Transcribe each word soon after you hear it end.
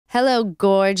Hello,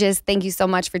 gorgeous. Thank you so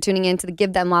much for tuning in to the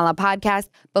Give Them Lala podcast.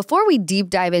 Before we deep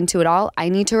dive into it all, I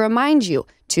need to remind you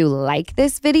to like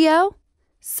this video,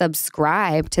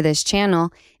 subscribe to this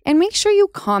channel, and make sure you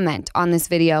comment on this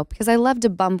video because I love to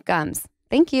bump gums.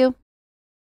 Thank you.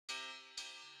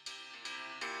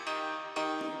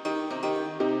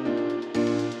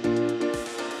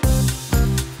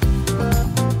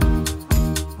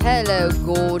 Hello,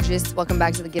 gorgeous. Welcome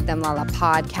back to the Give Them Lala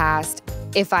podcast.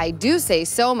 If I do say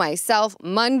so myself,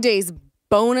 Monday's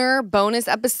boner bonus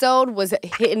episode was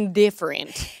hitting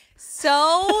different.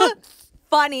 So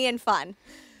funny and fun.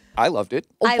 I loved it.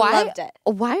 I loved it.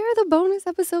 Why are the bonus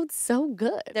episodes so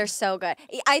good? They're so good.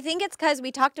 I think it's because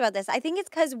we talked about this. I think it's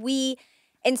because we,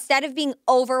 instead of being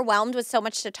overwhelmed with so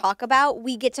much to talk about,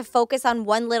 we get to focus on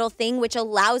one little thing, which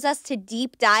allows us to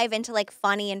deep dive into like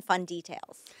funny and fun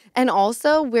details. And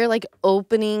also, we're like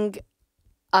opening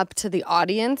up to the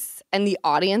audience, and the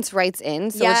audience writes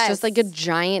in. So it's just like a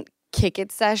giant kick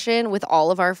it session with all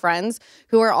of our friends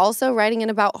who are also writing in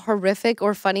about horrific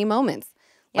or funny moments,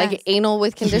 like anal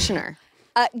with conditioner.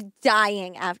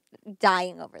 Dying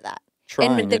over that.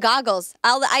 Trying and the goggles.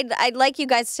 I'd like you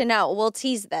guys to know. We'll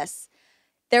tease this.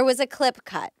 There was a clip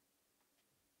cut.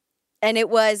 And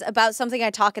it was about something I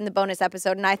talk in the bonus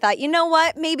episode. And I thought, you know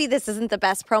what? Maybe this isn't the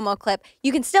best promo clip.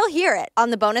 You can still hear it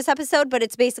on the bonus episode, but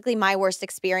it's basically my worst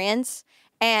experience.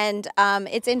 And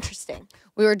it's interesting.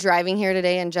 We were driving here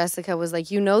today, and Jessica was like,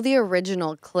 you know, the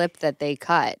original clip that they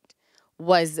cut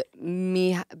was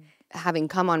me having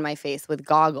cum on my face with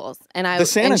goggles. And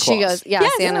she goes,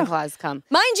 Santa Claus cum.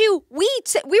 Mind you, we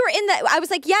were in that. I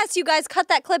was like, yes, you guys cut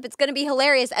that clip. It's going to be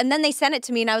hilarious. And then they sent it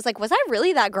to me, and I was like, was I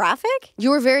really that graphic?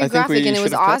 You were very graphic, and it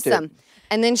was awesome.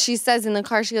 And then she says in the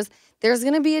car, she goes, there's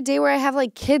going to be a day where I have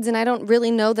like kids, and I don't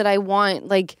really know that I want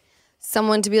like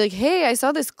someone to be like, hey, I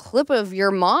saw this clip of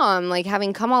your mom like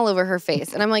having cum all over her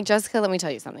face. And I'm like, Jessica, let me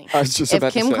tell you something. I was just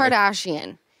if Kim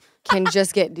Kardashian can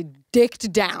just get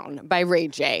dicked down by Ray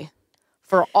J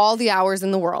for all the hours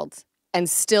in the world and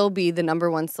still be the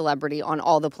 #1 celebrity on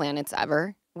all the planets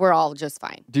ever, we're all just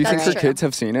fine. Do you think the kids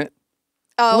have seen it?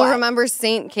 Oh, well, remember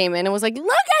Saint came in and was like,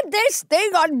 look at this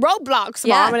thing on RHOBH,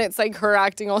 Mom. And it's like her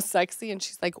acting all sexy. And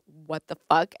she's like, what the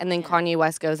fuck? And then Kanye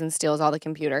West goes and steals all the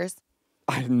computers.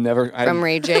 From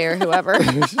Ray J or whoever.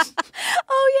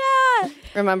 Oh, yeah.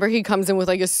 Remember, he comes in with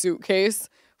like a suitcase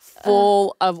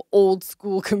full of old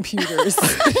school computers.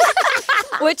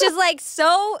 Which is like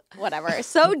so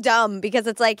dumb because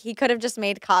it's like he could have just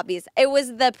made copies. It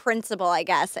was the principle, I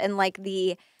guess, and like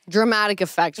the dramatic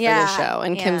effect for the show.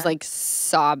 And Kim's like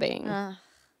sobbing.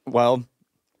 Well,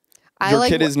 your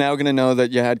kid is now going to know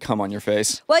that you had cum on your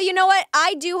face. Well, you know what?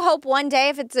 I do hope one day,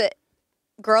 if it's a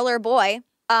girl or boy,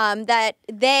 that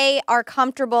they are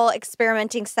comfortable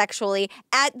experimenting sexually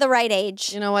at the right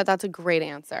age. You know what? That's a great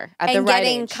answer. At the right age.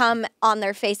 And getting cum on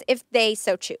their face if they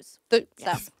so choose.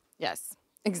 Yes.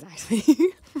 Exactly.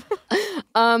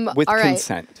 With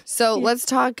consent. So let's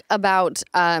talk about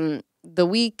the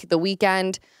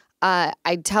weekend.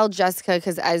 I tell Jessica,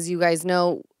 because as you guys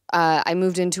know, I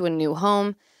moved into a new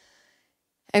home.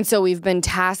 And so we've been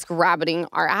TaskRabbiting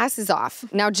our asses off.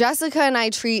 Now, Jessica and I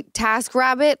treat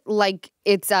TaskRabbit like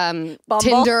it's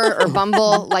Tinder or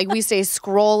Bumble. Like we stay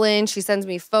scrolling. She sends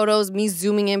me photos, me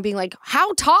zooming in, being like,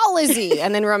 how tall is he?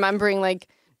 And then remembering like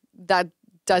that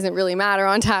doesn't really matter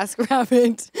on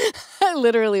TaskRabbit. I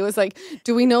literally was like,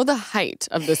 do we know the height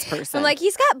of this person? I'm like,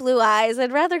 he's got blue eyes.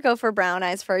 I'd rather go for brown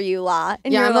eyes for you, La.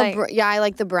 And yeah, I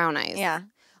like the brown eyes. Yeah.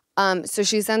 So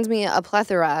she sends me a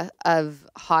plethora of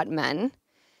hot men.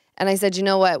 And I said, you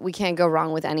know what? We can't go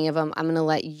wrong with any of them. I'm going to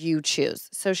let you choose.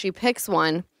 So she picks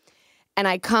one. And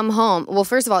I come home. Well,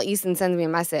 first of all, Easton sends me a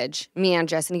message, me and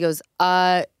Jess. And he goes,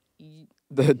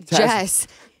 Jess,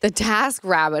 the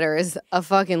TaskRabbiter is a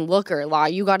fucking looker, La.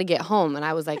 You got to get home. And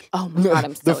I was like, oh my God,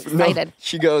 I'm so excited. No.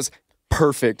 She goes,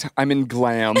 perfect. I'm in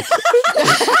glam. I did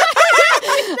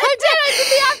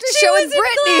the after show with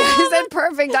Brittany. I said,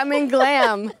 perfect. I'm in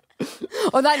glam.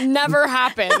 Oh, that never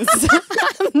happens.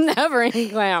 I'm never in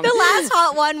glam. The last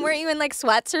hot one, weren't you in like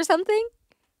sweats or something?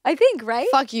 I think, right?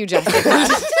 Fuck you, Jessica.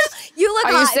 You look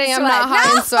hot in sweats. Are you saying I'm not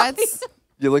hot in sweats?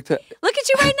 You looked at... Look at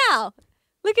you right now.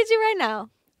 Look at you right now.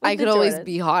 I could always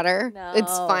be hotter. No.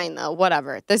 It's fine, though.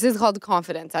 Whatever. This is called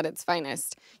confidence at its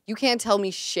finest. You can't tell me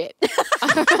shit.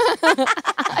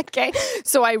 Okay?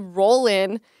 So I roll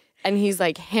in, and he's,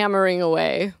 like, hammering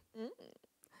away.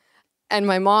 And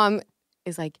my mom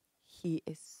is like, he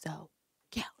is so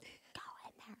cute. Go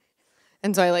in there.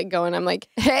 And so I, like, go, and I'm like,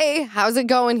 hey, how's it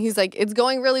going? He's like, it's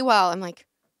going really well. I'm like,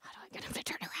 how do I get him to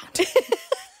turn around?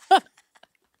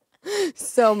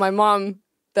 So my mom,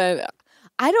 then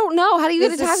I don't know. How do you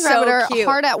get a TaskRabbit cute.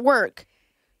 hard at work?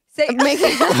 Making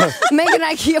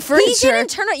IKEA furniture. He didn't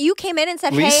turn it. You came in and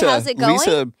said, "Hey, how's it going?"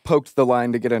 Lisa poked the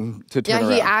line to get him to turn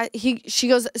around. She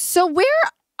goes, so where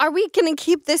are we going to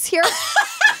keep this here?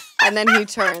 And then he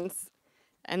turns.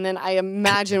 And then I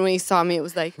imagine when he saw me, it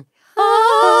was like,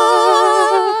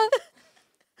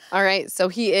 All right, so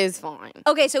he is fine.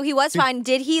 Okay, so he was fine.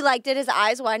 Did his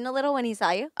eyes widen a little when he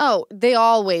saw you? Oh, they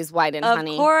always widen,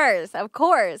 honey. Of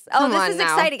course. Oh, this is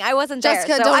exciting. I wasn't Jessica,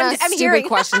 there. So don't I'm ask stupid hearing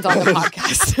questions on the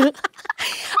podcast.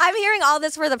 I'm hearing all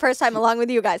this for the first time along with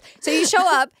you guys. So you show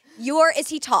up. Is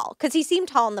he tall? Because he seemed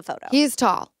tall in the photo. He's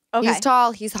tall. Okay. He's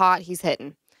tall. He's hot. He's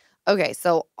hitting. Okay,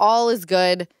 so all is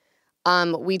good.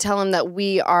 We tell him that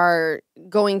we are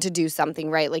going to do something,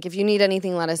 right? Like, if you need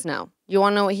anything, let us know. You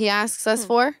want to know what he asks us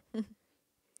for? Do you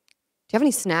have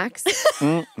any snacks?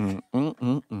 I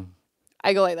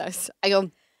go like this. I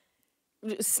go,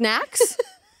 snacks?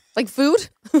 Like food?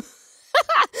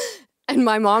 And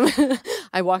my mom,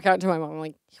 I walk out to my mom. I'm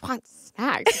like, you want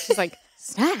snacks? She's like,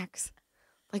 snacks?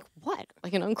 Like what?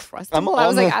 Like an Uncrustable? I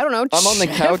was like, I don't know. I'm on the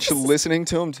couch listening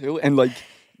to him too. And like,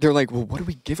 they're like, well, what do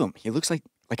we give him? He looks like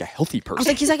a healthy person. I was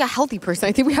like, he's like a healthy person.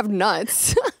 I think we have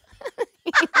nuts.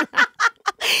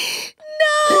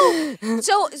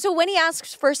 No. So when he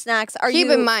asks for snacks, Keep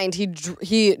in mind,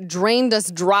 he drained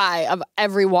us dry of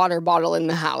every water bottle in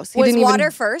the house. Was water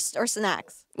first or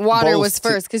snacks? Water was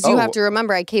first, because you have to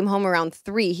remember, I came home around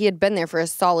 3. He had been there for a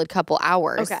solid couple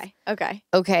hours.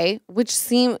 Okay. Which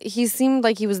he seemed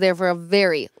like he was there for a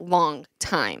very long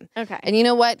time. Okay. And you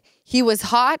know what? He was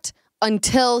hot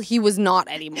until he was not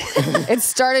anymore. It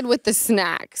started with the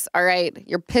snacks, all right?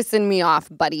 You're pissing me off,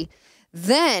 buddy.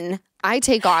 Then I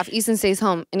take off. Easton stays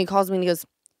home, and he calls me, and he goes,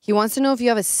 he wants to know if you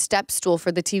have a step stool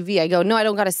for the TV. I go, no, I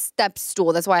don't got a step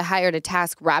stool. That's why I hired a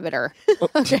TaskRabbiter.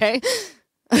 Okay?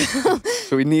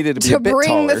 So we needed to be a bit taller. To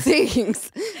bring the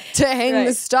things, to hang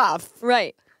the stuff.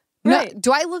 Right. No,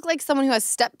 do I look like someone who has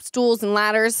step stools and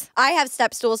ladders? I have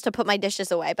step stools to put my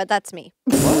dishes away, but that's me.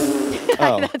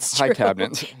 That's true. High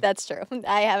cabinets. That's true.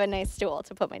 I have a nice stool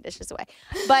to put my dishes away.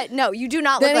 But no, you do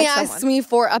not look like someone. Then he asks me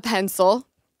for a pencil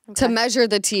to measure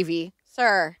the TV.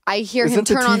 Sir. I hear him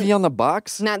turn on. Is the TV on the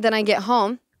box? Then I get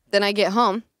home.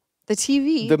 The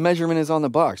TV. The measurement is on the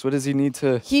box. What does he need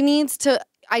to? He needs to.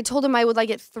 I told him I would like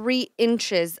it 3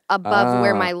 inches above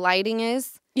where my lighting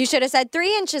is. You should have said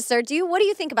 3 inches, sir. What do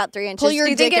you think about 3 inches? Pull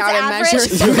your dick out and measure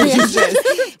 3 inches. Do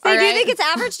you think it's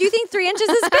average? Do you think 3 inches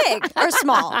is big or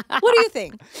small? What do you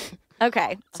think?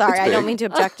 Okay. Sorry, I don't mean to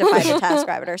objectify the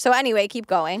TaskRabbiter. So anyway, keep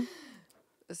going.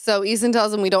 So Easton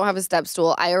tells him we don't have a step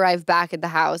stool. I arrive back at the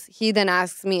house. He then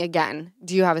asks me again,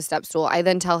 do you have a step stool? I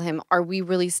then tell him, are we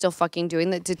really still fucking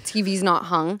doing that? The TV's not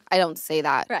hung? I don't say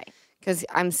that. Right. Because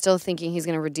I'm still thinking he's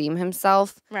going to redeem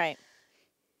himself. Right.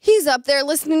 He's up there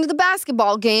listening to the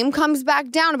basketball game, comes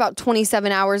back down about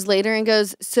 27 hours later and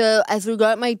goes, so I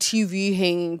forgot my TV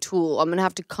hanging tool. I'm going to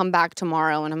have to come back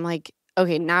tomorrow. And I'm like,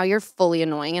 okay, now you're fully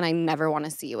annoying and I never want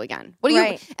to see you again. What do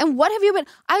you? And what have you been?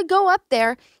 I go up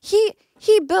there. He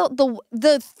built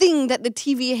the thing that the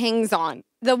TV hangs on.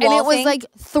 The wall and it was thing? like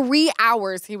 3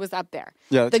 hours he was up there.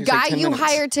 Yeah, the guy like 10 you minutes.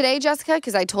 hired today, Jessica,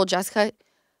 because I told Jessica,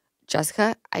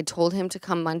 I told him to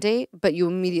come Monday, but you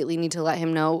immediately need to let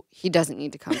him know he doesn't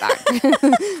need to come back.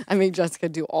 I make Jessica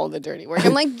do all the dirty work.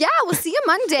 I'm like, yeah, we'll see you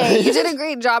Monday. You did a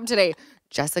great job today.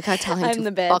 Jessica, tell him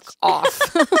to fuck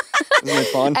off. Isn't it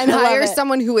fun? And hire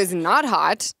someone who is not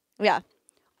hot. Yeah.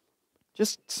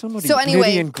 Just somebody. So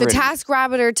anyway, and the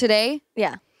TaskRabbiter today.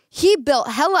 Yeah. He built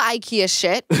hella IKEA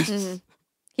shit.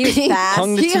 He was fast.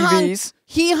 Hung the TVs.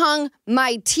 He hung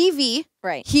my TV.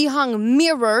 Right. He hung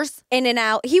mirrors. In and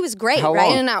out. He was great, How right?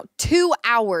 long? In and out. 2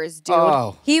 hours, dude.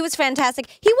 Oh. He was fantastic.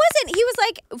 He was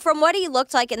like, from what he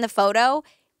looked like in the photo,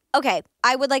 okay,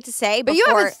 I would like to say But you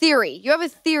have a theory. You have a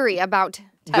theory about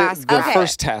The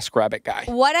first TaskRabbit guy.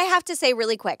 What I have to say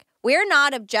really quick, we're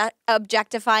not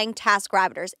objectifying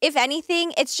TaskRabbiters. If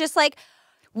anything, it's just like,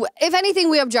 if anything,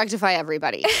 we objectify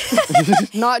everybody.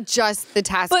 Not just the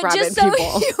TaskRabbit but just so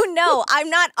people. you know, I'm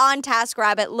not on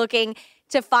TaskRabbit looking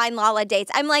to find Lala dates.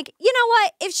 I'm like, you know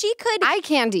what? If she could... Eye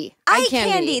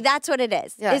candy. That's what it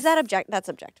is. Yes. Is that that's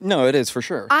objective? No, it is for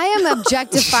sure. I am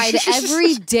objectified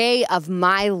every day of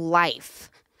my life.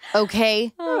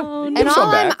 Okay? Oh, and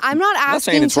I'm not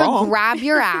asking to grab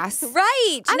your ass.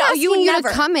 Right. I'm asking you to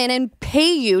come in and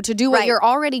pay you to do what you're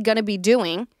already going to be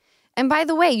doing. And by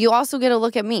the way, you also get to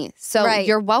look at me. So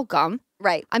you're welcome.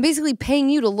 Right. I'm basically paying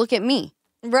you to look at me.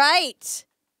 Right.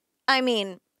 I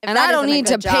mean... And I don't need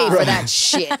to pay for that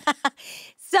shit.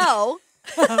 So,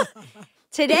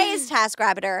 Today's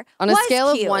TaskRabbiter On a was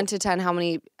scale cute. of 1 to 10, how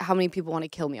many people want to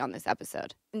kill me on this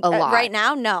episode? A lot. Right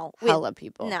now, no. Hella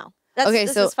people. No. Okay,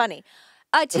 This so- is funny.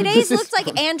 Today's looks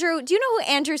like Andrew. Do you know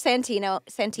who Andrew Santino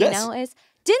is?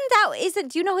 Do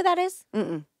you know who that is?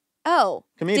 Mm-mm. Oh.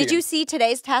 Comedian. Did you see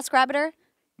today's TaskRabbiter?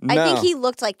 No. I think he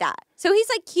looked like that. So he's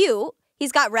like cute.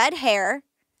 He's got red hair.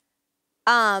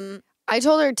 I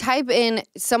told her type in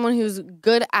someone who's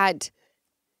good at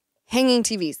hanging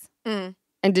TVs. Mm.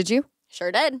 And did you?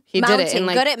 Sure did. He did it in,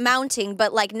 like- good at mounting,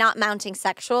 but like not mounting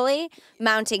sexually.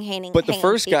 Mounting, hanging. But the hanging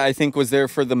first feet. guy, I think, was there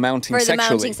for the mounting For the sexually.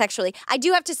 mounting sexually. I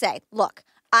do have to say, look,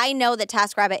 I know that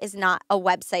TaskRabbit is not a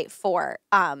website for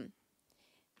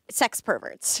sex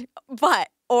perverts, but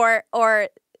or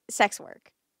sex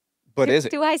work. But is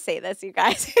it? Do I say this, you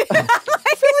guys?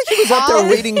 He was up there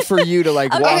waiting for you to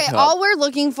like walk Okay, up. all we're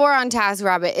looking for on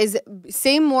TaskRabbit is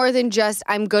say more than just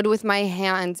I'm good with my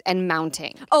hands and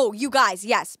mounting. Oh, you guys,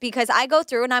 yes, because I go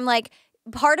through and I'm like,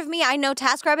 part of me, I know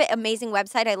TaskRabbit, amazing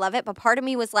website, I love it, but part of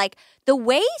me was like, the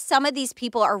way some of these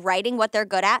people are writing what they're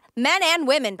good at, men and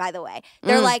women, by the way,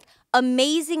 they're like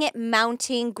amazing at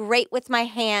mounting, great with my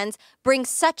hands, bring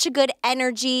such a good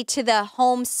energy to the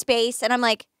home space, and I'm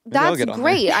like, Maybe I'll That's get on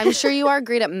great. there. I'm sure you are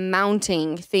great at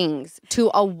mounting things to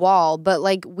a wall, but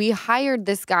like we hired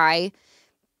this guy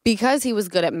because he was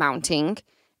good at mounting.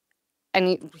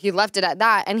 And he left it at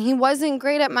that. And he wasn't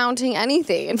great at mounting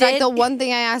anything. In fact, the one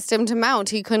thing I asked him to mount,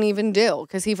 he couldn't even do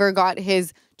because he forgot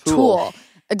his tool.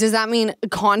 Does that mean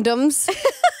condoms?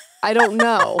 I don't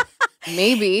know.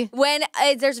 Maybe. when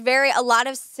there's a lot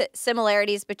of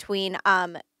similarities between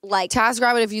like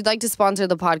TaskRabbit, if you'd like to sponsor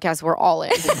the podcast, we're all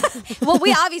in. well,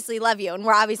 we obviously love you and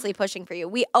we're obviously pushing for you.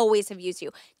 We always have used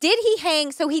you. Did he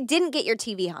hang? So he didn't get your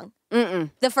TV hung.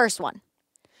 Mm-mm. The first one.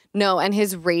 No, and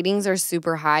his ratings are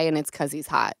super high, and it's because he's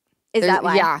hot. Is that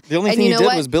why? Yeah. The only And thing you he know did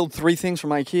what? was build 3 things from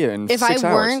IKEA in 6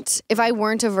 hours. If I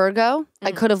weren't a Virgo,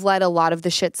 I could have let a lot of the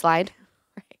shit slide.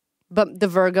 Right. But the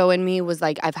Virgo in me was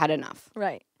like, I've had enough.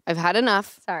 Right. I've had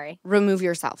enough. Sorry. Remove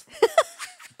yourself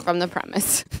from the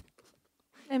premise.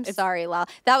 I'm sorry, Lala.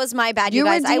 That was my bad, You you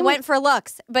guys. I redeemed- went for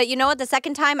looks. But you know what? The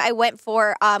second time I went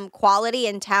for quality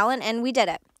and talent, and we did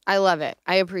it. I love it.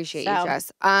 I appreciate So- you,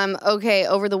 Jess. Okay,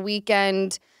 over the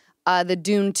weekend, the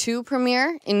Dune 2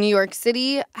 premiere in New York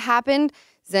City happened.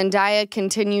 Zendaya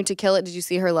continued to kill it. Did you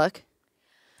see her look?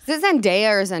 Is it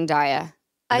Zendaya or Zendaya?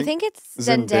 I think it's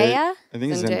Zendaya. I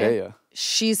think it's Zendaya? Zendaya.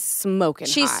 She's smoking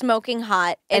She's hot. smoking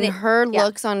hot. And it- her yeah.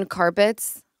 looks on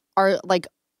carpets are like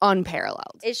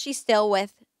unparalleled. Is she still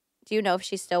with, do you know if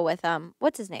she's still with,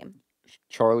 what's his name?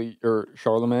 Charlie or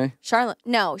Charlemagne? Charlotte?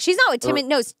 No, she's not with Timothy.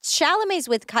 No, Chalamet's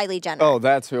with Kylie Jenner. Oh,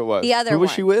 that's who it was. The other Who was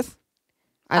one. she with?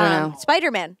 I don't know.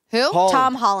 Spider-Man. Who?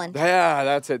 Tom Holland. Yeah,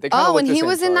 that's it. They kinda Oh, look and the he same,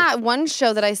 was in sorry. that one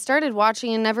show that I started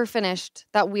watching and never finished.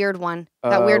 That weird one.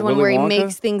 That weird one Willy where Wonka? he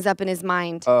makes things up in his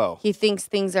mind. Oh. He thinks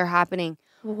things are happening.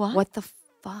 What? What the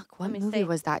fuck? What me movie see.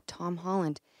 was that? Tom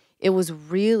Holland. It was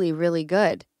really, really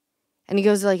good. And he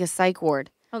goes to like a psych ward.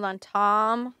 Hold on.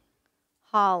 Tom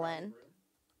Holland.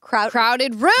 Crowd.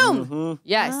 Crowded room. Mhm.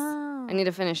 Yes. Oh. I need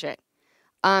to finish it.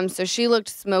 So she looked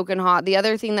smoking hot. The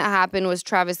other thing that happened was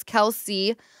Travis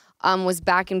Kelce was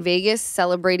back in Vegas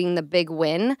celebrating the big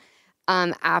win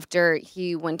after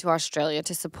he went to Australia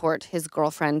to support his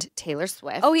girlfriend Taylor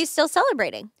Swift. Oh, he's still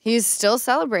celebrating. He's still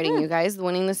celebrating, you guys.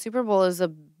 Winning the Super Bowl is a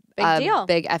Big deal.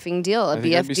 big effing deal. A I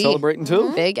think I'd be BFD. celebrating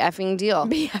too. Big effing deal.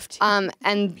 BFT.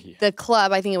 And the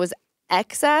club, I think it was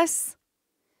XS,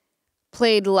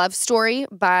 played Love Story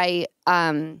by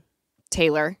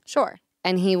Taylor. Sure.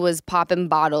 And he was popping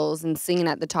bottles and singing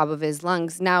at the top of his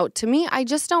lungs. Now, to me, I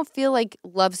just don't feel like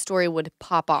Love Story would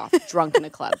pop off drunk in a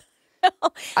club. I've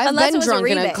Unless it been was a drunk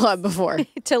in a remix. club before.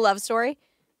 To Love Story.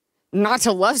 Not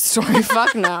to Love Story.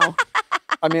 Fuck no.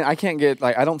 I mean, I can't get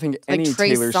I don't think any Trey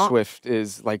Taylor Song- Swift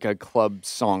is like a club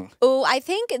song. Oh, I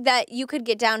think that you could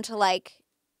get down to like.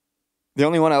 The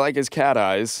only one I like is Cat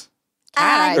Eyes.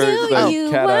 I Eyes. Or knew the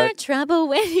you Cat were Eye. trouble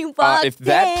when you walked If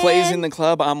that plays in the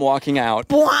club, I'm walking out.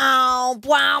 Wow,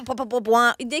 wow, blah, blah, blah,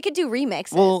 blah. They could do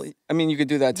remixes. Well, I mean, you could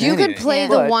do that to You could anything, play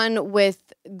but the one with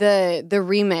the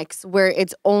remix where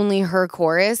it's only her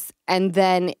chorus and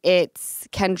then it's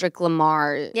Kendrick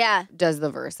Lamar yeah. does the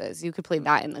verses. You could play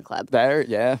that in the club. There,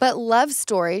 yeah. But Love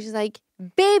Story, she's like,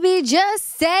 baby, just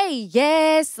say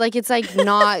yes. Like, it's like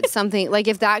not something, like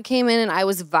if that came in and I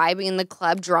was vibing in the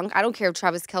club drunk, I don't care if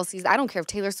Travis Kelce's, I don't care if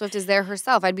Taylor Swift is there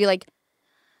herself. I'd be like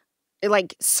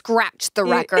scratch the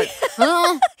record.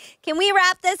 Huh? Can we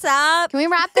wrap this up? Can we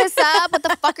wrap this up? What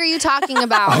the fuck are you talking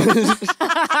about?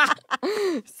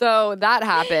 So that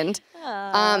happened.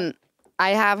 I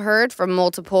have heard from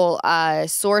multiple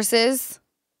sources,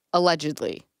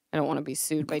 allegedly, I don't want to be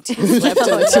sued by Team Swift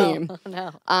and the team.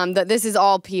 No. That this is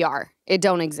all PR. It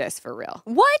don't exist for real.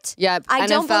 What? Yep. I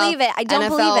don't believe it. I don't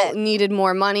believe it. needed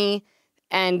more money,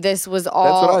 and this was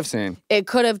all. That's what I've seen. It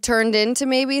could have turned into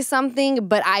maybe something,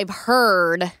 but I've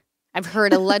heard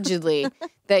allegedly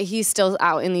that he's still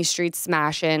out in these streets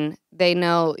smashing. They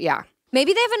know, yeah.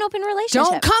 Maybe they have an open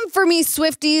relationship. Don't come for me,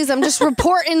 Swifties. I'm just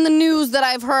reporting the news that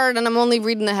I've heard, and I'm only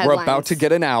reading the headlines. We're about to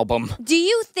get an album. Do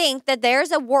you think that there's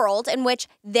a world in which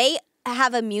they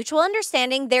have a mutual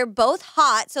understanding? They're both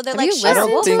hot, so they're Have like, you sure,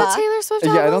 listened we'll to the fuck. Taylor Swift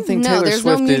Yeah, album? I don't think no, Taylor there's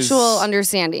Swift no mutual is-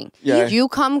 understanding. Yeah. You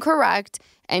come correct,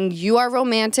 and you are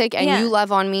romantic, and Yeah. you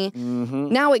love on me. Mm-hmm.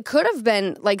 Now, it could have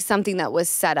been like something that was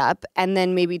set up and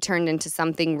then maybe turned into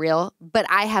something real, but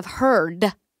I have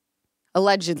heard,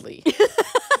 allegedly.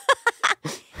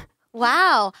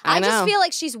 Wow. I just know. feel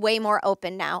like she's way more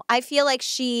open now. I feel like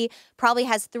she probably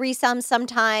has threesomes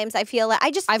sometimes. I feel like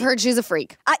I've heard she's a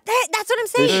freak. that's what I'm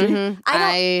saying. Mhm.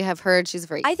 I have heard she's a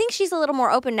freak. I think she's a little more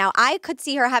open now. I could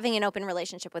see her having an open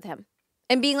relationship with him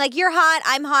and being like, you're hot,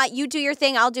 I'm hot, you do your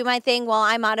thing, I'll do my thing while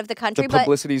I'm out of the country. The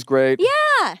publicity's great.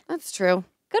 Yeah, That's true.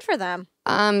 good for them.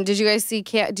 Did you guys see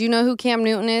do you know who Cam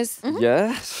Newton is? Mm-hmm.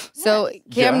 Yes. So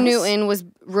Cam Yes. Newton was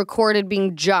recorded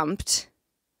being jumped.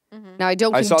 Now I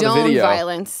don't I saw the condone video.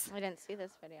 violence, I didn't see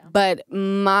this video. but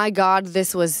my God,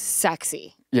 this was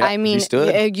sexy. Yeah, I mean, he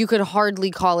stood. you could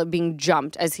hardly call it being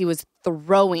jumped as he was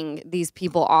throwing these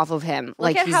people off of him Look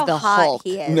like at he's how the hot Hulk.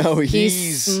 he is. No, He's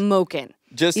he's smoking.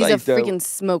 just He's like a the- freaking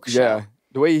smoke show. Yeah,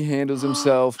 the way he handles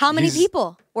himself. How many he's-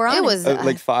 people were on It him? was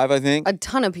like 5, I think. a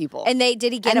ton of people. And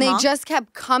did he get and him they off? just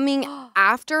kept coming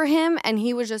after him, and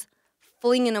he was just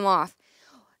flinging them off.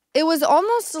 It was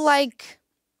almost like,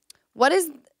 when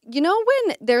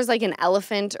there's like an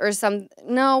elephant or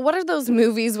what are those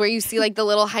movies where you see like the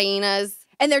little hyenas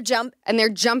and they're and they're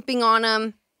jumping on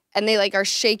them and they like are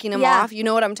shaking them Yeah. off? You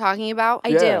know what I'm talking about? I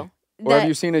Yeah. do. Or have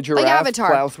you seen a giraffe Like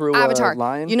Avatar. plow through Avatar. a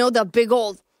lion? You know the big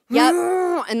old Yep.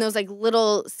 and those like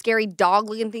little scary dog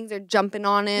looking things are jumping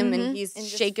on him and he's And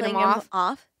just shaking them fling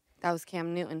off. That was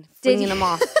Cam Newton Did flinging them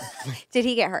off. Did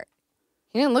he get hurt?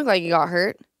 He didn't look like he got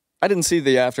hurt. I didn't see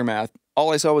the aftermath.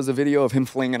 All I saw was a video of him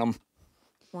flinging them.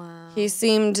 Wow. He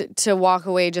seemed to walk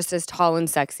away just as tall and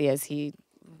sexy as he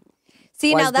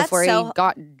See, was now that's before so he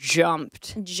got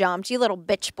jumped. jumped. You little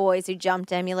bitch boys who jumped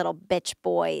him. You little bitch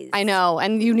boys. I know,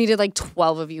 and you needed like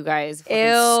 12 of you guys. fucking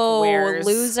Ew, squares.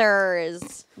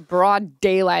 losers. Broad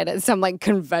daylight at some like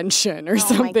convention or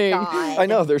something. Oh my God. I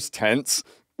know, there's tents.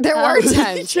 There were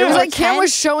tents. It was like Cam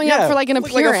was showing up for like an looked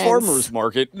appearance. like a farmer's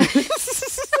market.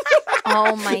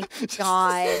 Oh my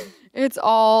God. It's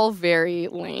all very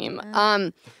lame.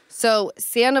 So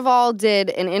Sandoval did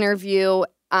an interview,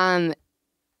 and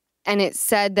it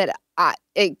said that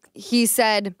he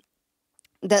said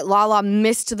that Lala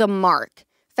missed the mark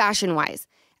fashion-wise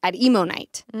at emo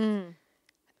night.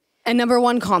 And number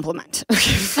one compliment.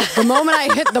 The moment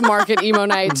I hit the mark at emo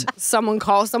night, someone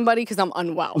call somebody because I'm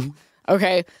unwell.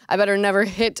 Okay, I better never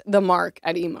hit the mark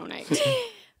at emo night.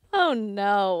 Oh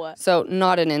no. So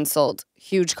not an insult,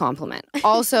 huge compliment.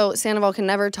 Also, Sandoval can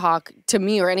never talk to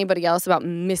me or anybody else about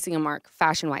missing a mark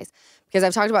fashion-wise because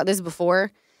I've talked about this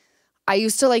before. I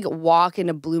used to like walk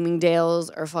into Bloomingdale's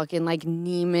or fucking like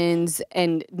Neiman's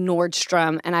and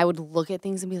Nordstrom, and I would look at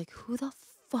things and be like, who the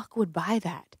fuck would buy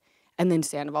that? And then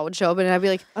Sandoval would show up and I'd be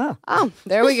like, oh,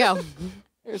 there we go.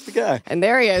 There's the guy. And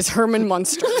there he is, Herman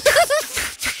Munster.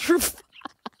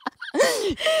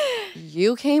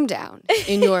 You came down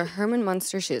in your Herman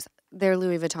Munster shoes. They're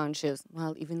Louis Vuitton shoes.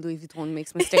 Well, even Louis Vuitton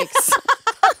makes mistakes.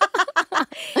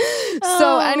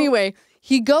 So anyway,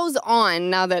 he goes on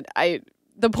now that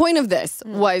the point of this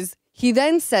was he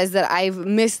then says that I've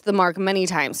missed the mark many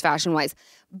times fashion-wise,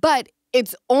 but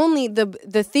it's only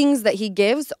the things that he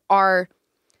gives are,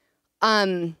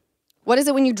 what is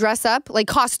it when you dress up? Like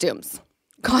costumes.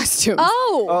 Costumes.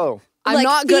 Oh. I'm like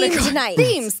not good at themed night.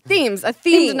 themes, a themed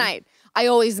Theme. night. I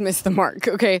always miss the mark,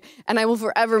 okay? And I will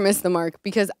forever miss the mark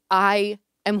because I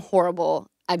am horrible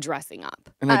at dressing up.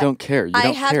 And I don't care. You don't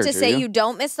I have care, to do say you? you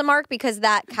don't miss the mark because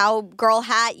that cowgirl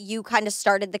hat, you kind of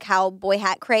started the cowboy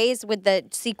hat craze with the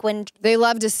sequined. They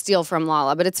love to steal from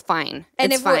Lala, but it's fine.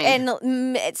 And it's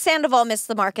fine. Sandoval missed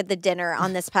the mark at the dinner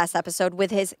on this past episode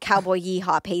with his cowboy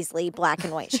yeehaw paisley black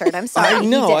and white shirt. I'm sorry. I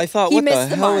know. He did. I thought, He what the missed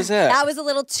hell mark. is that? That was a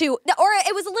little too, or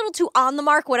it was a little too on the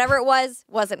mark. Whatever it was,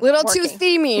 wasn't Little working. too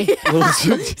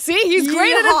themey. See, he's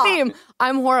great at a Yeehaw. theme.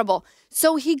 I'm horrible.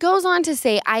 So he goes on to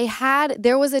say,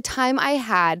 there was a time I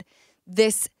had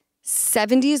this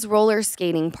 70s roller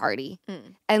skating party,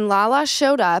 and Lala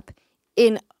showed up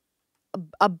in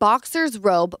a boxer's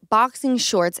robe, boxing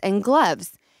shorts, and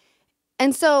gloves.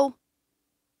 And so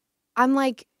I'm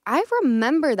like, I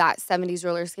remember that 70s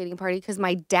roller skating party because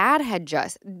my dad had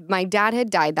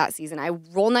died that season. I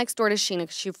roll next door to Sheena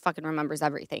because she fucking remembers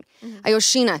everything. I go,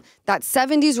 Sheena, that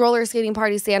 70s roller skating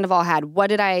party Sandoval had,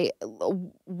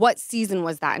 what season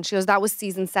was that? And she goes, that was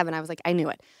season 7. I was like, I knew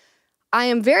it. I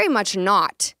am very much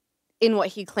not in what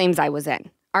he claims I was in.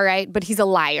 All right. But he's a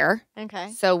liar.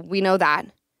 Okay. So we know that.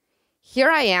 Here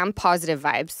I am, positive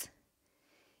vibes.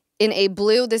 In a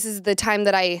blue, this is the time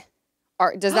that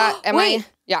Wait.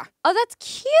 Yeah. Oh, that's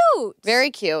cute.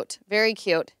 Very cute. Very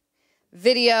cute.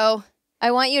 Video.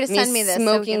 I want you to send me this.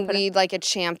 Smoking weed like a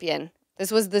champion.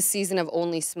 This was the season of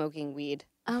only smoking weed.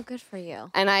 Oh, good for you.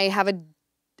 And I have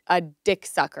a dick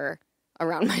sucker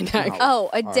around my neck. Oh,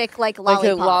 a dick like lollipop.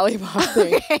 Like a lollipop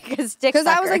thing. Because dick Because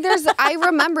I was sucker. like, I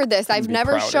remember this. I've be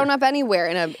never prouder. shown up anywhere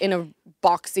in a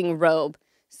boxing robe.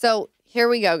 So here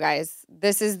we go, guys.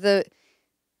 This is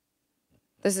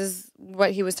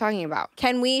what he was talking about.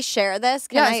 Can we share this?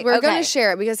 Yes, we're going to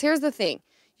share it because here's the thing.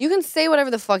 You can say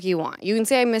whatever the fuck you want. You can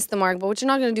say I missed the mark, but what you're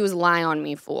not going to do is lie on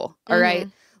me, fool. All right?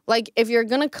 Like, if you're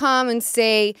going to come and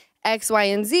say X, Y,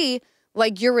 and Z,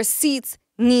 like, your receipts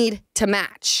need to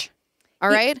match. All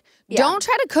right? Yeah. Don't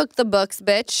try to cook the books,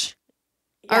 bitch.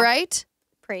 Yeah. All right?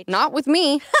 Preach. Not with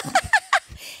me.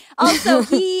 Also,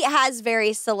 he has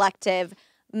very selective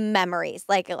memories.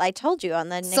 Like I told you on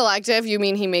the Selective, you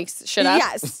mean he makes shit up?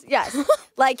 Yes.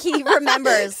 Like he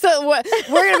remembers. So we're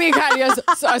going to be kind of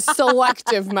a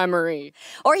selective memory.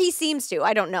 Or he seems to.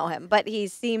 I don't know him, but he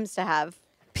seems to have.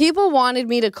 People wanted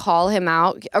me to call him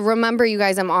out. Remember, you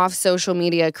guys, I'm off social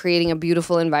media creating a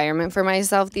beautiful environment for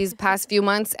myself these past few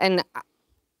months. And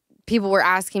people were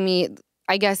asking me,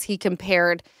 I guess he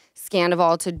compared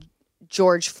Scandival to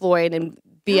George Floyd and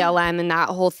BLM and that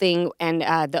whole thing and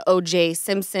the O.J.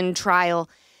 Simpson trial.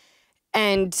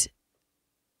 And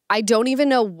I don't even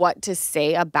know what to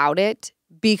say about it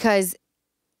because,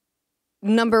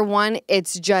 number one,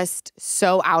 it's just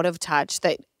so out of touch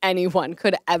that anyone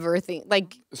could ever think.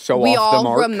 Like, So we off the all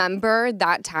mark. remember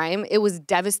that time. It was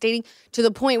devastating to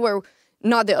the point where,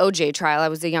 not the O.J. trial, I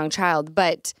was a young child,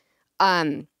 but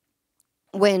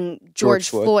when George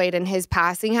Floyd and his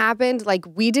passing happened, like,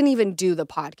 we didn't even do the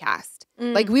podcast.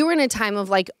 Like, we were in a time of,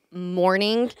 like,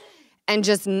 mourning and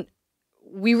just,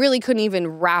 we really couldn't even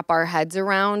wrap our heads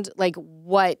around, like,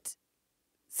 what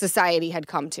society had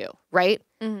come to, right?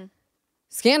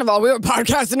 Scandival, we were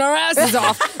podcasting our asses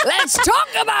off. Let's talk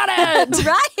about it.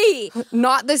 Right.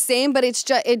 Not the same, but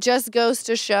it just goes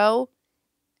to show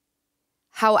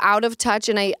how out of touch,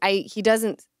 and he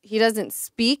doesn't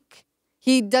speak.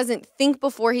 He doesn't think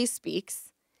before he speaks,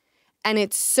 and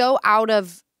it's so out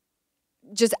of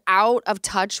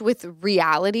touch with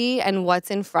reality and what's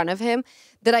in front of him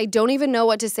that I don't even know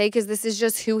what to say because this is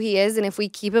just who he is. And if we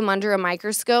keep him under a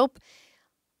microscope,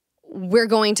 we're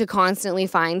going to constantly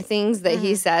find things that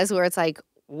he says where it's like,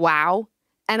 wow.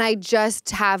 And I just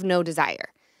have no desire.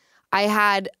 I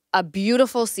had a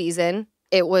beautiful season.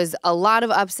 It was a lot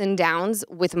of ups and downs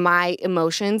with my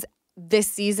emotions. This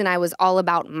season, I was all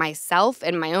about myself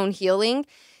and my own healing.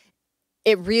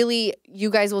 It really, you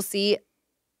guys will see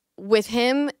with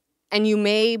him, and you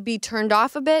may be turned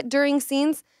off a bit during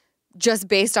scenes just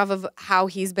based off of how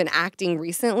he's been acting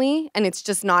recently, and it's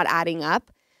just not adding up.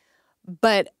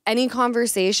 But any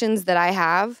conversations that I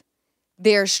have,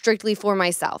 they're strictly for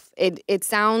myself. It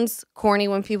sounds corny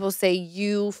when people say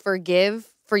you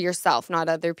forgive for yourself, not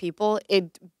other people.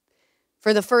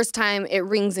 For the first time, it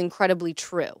rings incredibly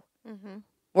true.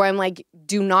 Where I'm like,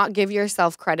 do not give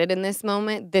yourself credit in this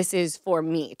moment. This is for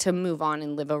me to move on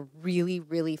and live a really,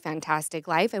 really fantastic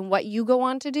life. And what you go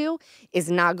on to do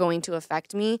is not going to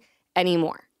affect me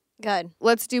anymore. Good.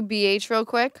 Let's do BH real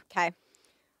quick. Okay.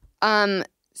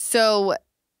 So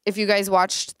if you guys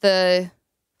watched the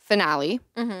finale,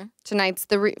 tonight's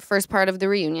the first part of the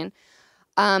reunion.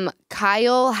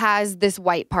 Kyle has this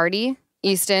white party.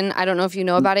 Easton, I don't know if you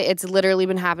know about it. It's literally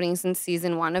been happening since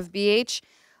season 1 of BH.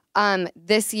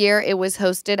 This year it was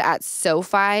hosted at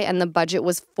SoFi and the budget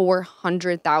was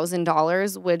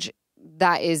 $400,000, which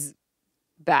that is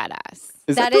badass.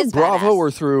 Is That that through is Bravo badass.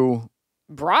 or through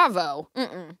Bravo.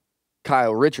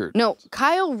 Kyle Richards? No,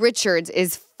 Kyle Richards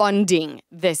is funding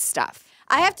this stuff.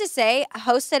 I have to say,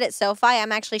 hosted at SoFi,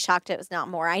 I'm actually shocked it was not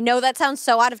more. I know that sounds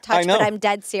so out of touch, know. but I'm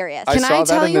dead serious. I Can saw I that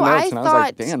tell in you, the notes I and I was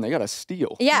like, thought- damn, they got a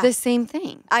steal. Yeah. The same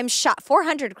thing. I'm shocked.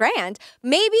 $400,000.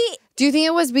 Maybe Do you think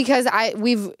it was because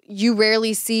you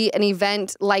rarely see an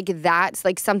event like that,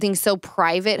 like something so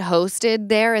private hosted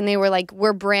there, and they were like,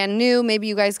 we're brand new. Maybe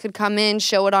you guys could come in,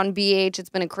 show it on BH.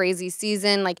 It's been a crazy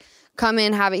season. Like, come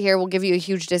in, have it here. We'll give you a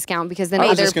huge discount because then I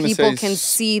was other just gonna people say can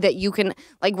see that you can,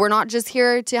 like, we're not just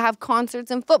here to have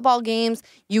concerts and football games.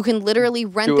 You can literally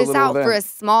rent Do a this little out for a event.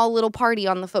 small little party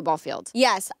on the football field.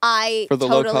 Yes, I For the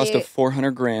totally, low cost of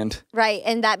 $400,000. right.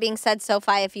 And that being said,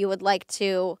 SoFi, if you would like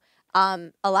to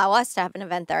allow us to have an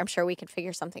event there, I'm sure we could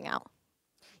figure something out.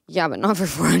 Yeah, but not for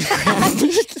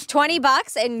 $400,000.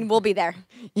 $20 and we'll be there.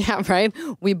 Yeah, right?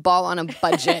 We ball on a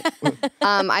budget.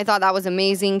 I thought that was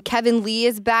amazing. Kevin Lee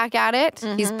is back at it.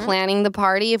 He's planning the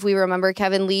party. If we remember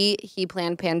Kevin Lee, he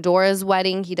planned Pandora's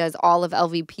wedding. He does all of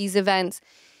LVP's events.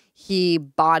 He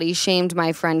body shamed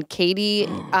my friend Katie,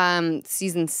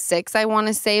 season 6, I want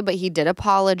to say, but he did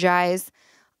apologize.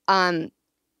 And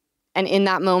in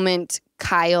that moment,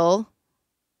 Kyle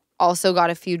also got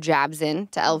a few jabs in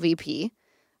to LVP.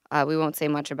 We won't say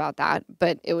much about that,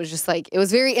 but it was just like, it was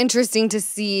very interesting to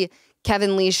see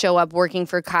Kevin Lee show up working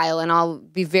for Kyle, and I'll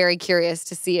be very curious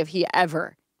to see if he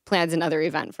ever plans another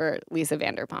event for Lisa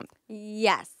Vanderpump.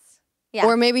 Yes. Yeah.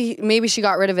 Or maybe she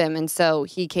got rid of him, and so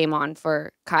he came on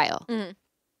for Kyle.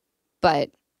 But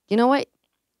you know what?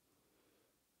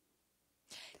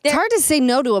 It's hard to say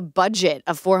no to a budget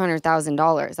of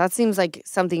 $400,000. That seems like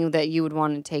something that you would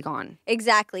want to take on.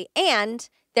 Exactly. And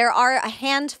there are a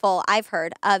handful, I've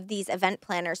heard, of these event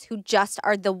planners who just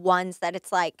are the ones that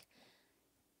it's like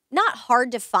not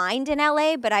hard to find in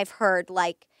LA, but I've heard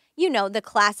like, you know, the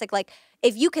classic, like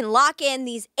if you can lock in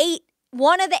these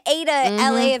one of the 8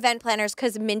 LA event planners,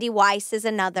 because Mindy Weiss is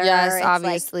another. Yes, it's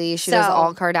obviously. Like, she does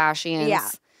all Kardashians.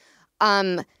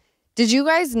 Yeah. Did you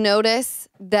guys notice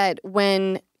that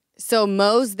so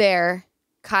Mo's there,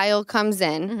 Kyle comes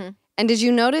in, and did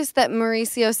you notice that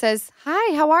Mauricio says,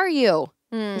 "Hi, how are you?"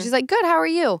 And she's like, "Good, how are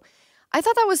you?" I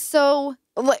thought that was so,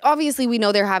 like, obviously we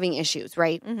know they're having issues,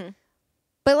 right?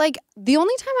 But like the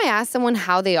only time I ask someone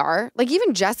how they are, like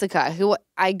even Jessica, who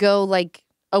I go like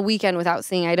a weekend without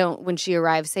seeing, I don't, when she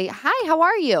arrives, say, "Hi, how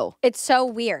are you?" It's so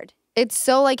weird. It's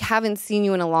so like, haven't seen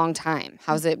you in a long time.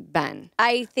 How's it been?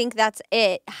 I think that's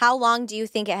it. How long do you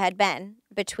think it had been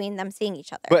between them seeing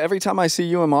each other? But every time I see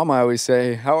you and Mama, I always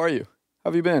say, "How are you?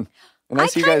 How have you been?" And I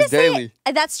see you guys daily.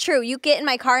 That's true. You get in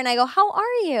my car and I go, "How are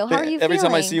you? How are you Every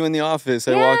feeling?" time I see you in the office,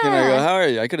 I walk in and I go, "How are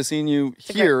you? I could have seen you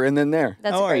here and then there.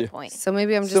 That's How a are great you?" point. So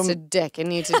maybe I'm just a dick and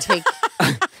need to take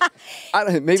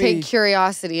Maybe take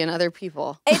curiosity in other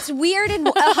people. It's weird in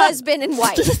a husband and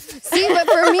wife. See, but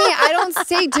for me, I don't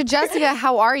say to Jessica,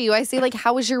 "How are you?" I say like,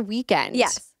 "How was your weekend?"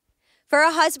 Yes. For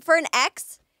an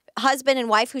ex, husband and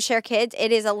wife who share kids,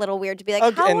 it is a little weird to be like,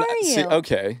 Okay, "How and are you?" see,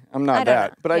 okay, I'm I not don't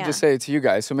that, know. but I Yeah. just say it to you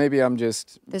guys. So maybe I'm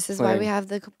just. This is why we have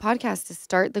the podcast, to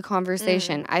start the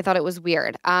conversation. I thought it was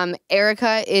weird.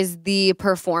 Erica is the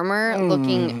performer,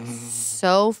 looking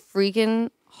so freaking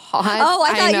hot. Oh,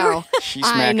 I thought you were- She's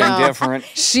I smacking know. different.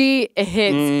 She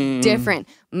hits different.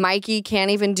 Mikey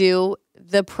can't even do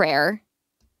the prayer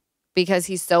because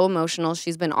he's so emotional.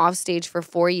 She's been off stage for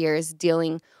 4 years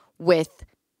dealing with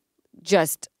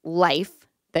just life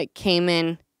that came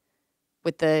in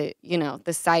with the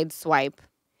side swipe.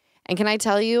 And can I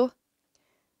tell you,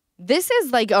 this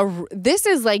is like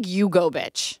you go,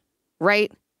 bitch,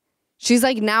 right? She's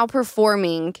like now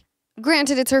performing.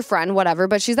 Granted, it's her friend, whatever,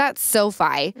 but she's at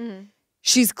SoFi.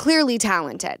 She's clearly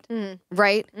talented,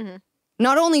 right?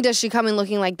 Not only does she come in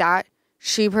looking like that,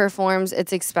 she performs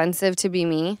It's Expensive to Be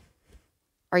Me.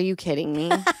 Are you kidding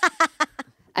me?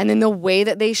 And then the way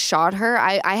that they shot her,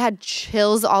 I had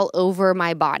chills all over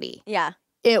my body. Yeah.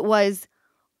 It was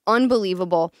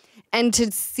unbelievable. And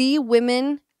to see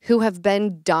women who have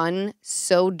been done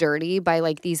so dirty by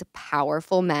like these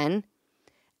powerful men,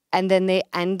 and then they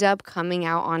end up coming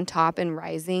out on top and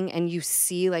rising, and you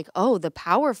see like, oh, the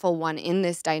powerful one in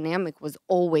this dynamic was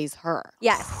always her.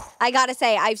 Yes. I got to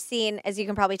say, I've seen, as you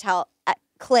can probably tell,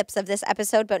 clips of this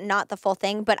episode, but not the full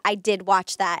thing. But I did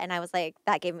watch that, and I was like,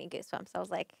 that gave me goosebumps. I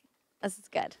was like, this is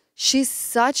good. She's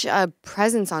such a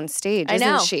presence on stage,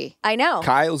 isn't she? I know.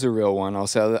 Kyle's a real one.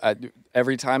 Also,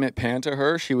 every time it panned to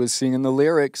her, she was singing the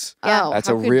lyrics. Yeah. Oh, That's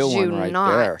how a could real you one right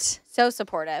not? there. So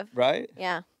supportive. Right?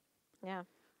 Yeah. Yeah.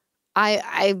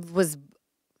 I was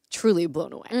truly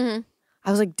blown away. I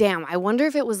was like, damn, I wonder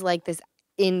if it was like this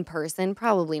in person.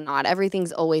 Probably not.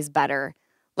 Everything's always better.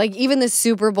 Like even the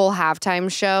Super Bowl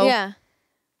halftime show. Yeah.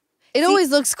 It always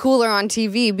looks cooler on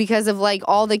TV because of like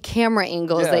all the camera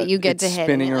angles that you get it's to hit.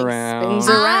 spinning and it, like, around. spins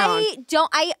around.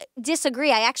 I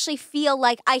disagree. I actually feel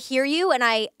like I hear you,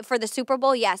 and for the Super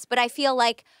Bowl, yes, but I feel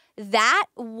like that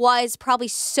was probably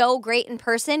so great in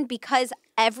person because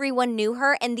everyone knew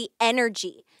her and the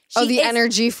energy. The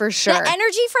energy for sure. The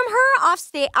energy from her off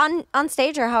stage, on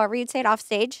stage, or however you'd say it, off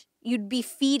stage, you'd be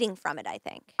feeding from it, I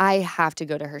think. I have to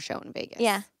go to her show in Vegas.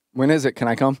 Yeah. When is it? Can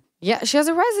I come? Yeah, she has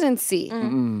a residency.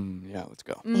 Yeah, let's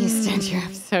go. Easton,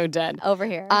 you're so dead. Over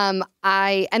here.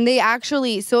 And they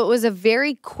actually, so it was a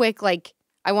very quick, like,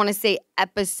 I want to say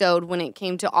episode when it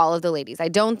came to all of the ladies. I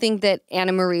don't think that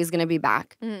Anna Marie is going to be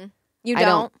back. You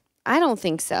don't? I don't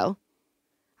think so.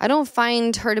 I don't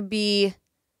find her to be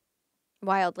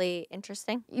Wildly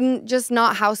interesting. just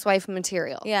not housewife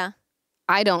material. Yeah.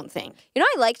 I don't think. You know,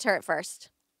 I liked her at first.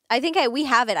 I think we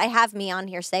have it. I have me on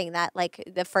here saying that, like,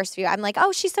 the first few. I'm like,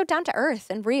 oh, she's so down to earth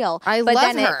and real. I but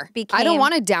love then her. Became, I don't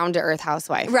want a down to earth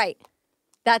housewife. Right.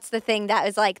 That's the thing that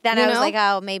was like, then You I was know? like,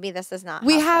 oh, maybe this is not.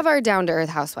 We housewife. have our down to earth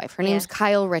housewife. Her name's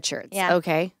Kyle Richards. Yeah.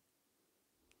 Okay.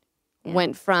 Yeah.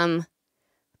 Went from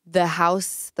the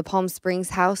house, the Palm Springs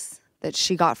house that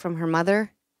she got from her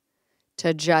mother,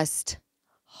 to just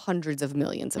hundreds of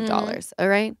millions of dollars. All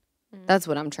right? That's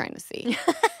what I'm trying to see.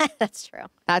 That's true.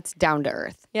 That's down to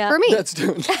earth. Yeah. For me. That's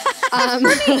doing.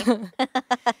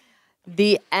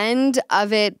 The end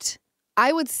of it,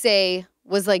 I would say,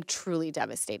 was like truly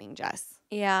devastating, Jess.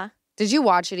 Yeah. Did you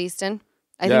watch it, Easton?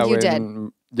 I think you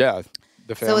did. Yeah,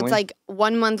 the family. So it's like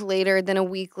 1 month later, then a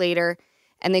week later,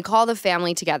 and they call the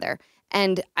family together.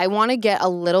 And I want to get a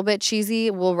little bit cheesy.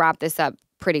 We'll wrap this up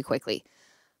pretty quickly.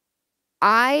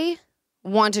 I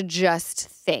want to just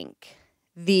thank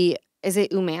is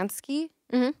it Umansky?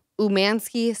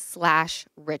 Umansky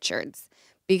 / Richards.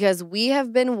 Because we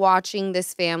have been watching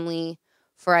this family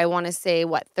for, I want to say,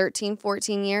 13,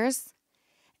 14 years?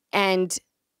 And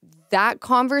that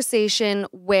conversation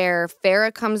where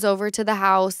Farrah comes over to the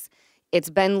house, it's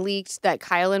been leaked that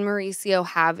Kyle and Mauricio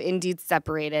have indeed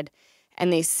separated,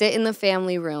 and they sit in the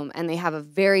family room and they have a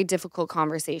very difficult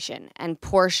conversation, and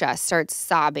Portia starts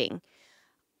sobbing.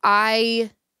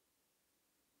 I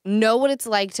know what it's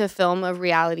like to film a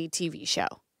reality TV show,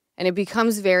 and it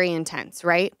becomes very intense,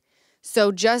 right?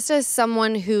 So just as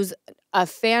someone who's a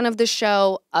fan of the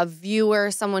show, a viewer,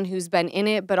 someone who's been in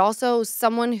it, but also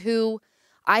someone who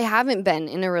I haven't been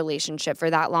in a relationship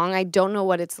for that long, I don't know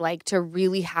what it's like to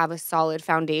really have a solid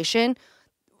foundation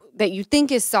that you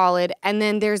think is solid, and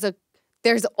then there's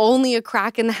only a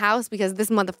crack in the house because this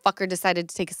motherfucker decided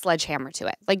to take a sledgehammer to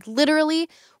it. Like, literally,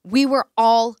 we were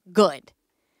all good.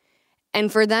 And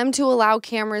for them to allow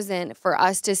cameras in for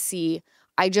us to see,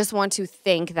 I just want to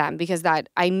thank them because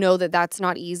I know that that's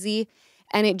not easy.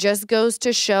 And it just goes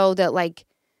to show that, like,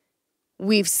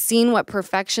 we've seen what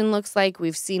perfection looks like.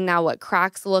 We've seen now what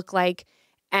cracks look like.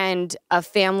 And a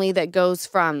family that goes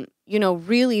from,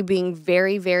 really being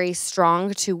very, very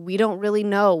strong to we don't really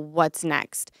know what's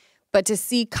next. But to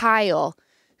see Kyle,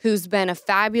 who's been a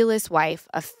fabulous wife,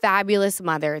 a fabulous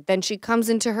mother, then she comes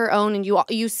into her own and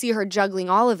you see her juggling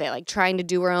all of it, like trying to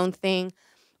do her own thing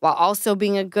while also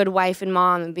being a good wife and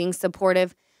mom and being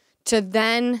supportive. To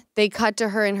then they cut to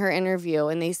her in her interview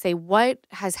and they say, what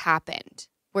has happened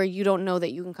where you don't know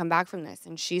that you can come back from this?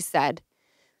 And she said,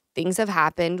 things have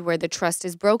happened where the trust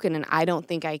is broken and I don't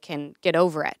think I can get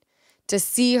over it. To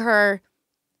see her,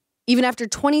 even after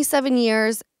 27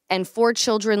 years and 4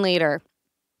 children later,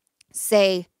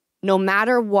 say, no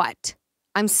matter what,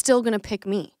 I'm still going to pick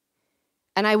me.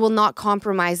 And I will not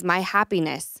compromise my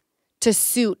happiness to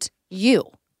suit you.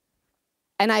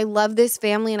 And I love this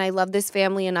family, and I love this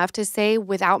family enough to say,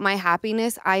 without my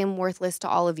happiness, I am worthless to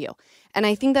all of you. And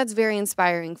I think that's very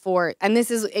inspiring and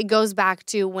it goes back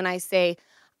to when I say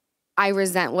I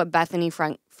resent what Bethany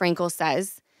Frankel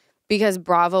says, because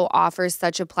Bravo offers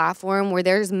such a platform where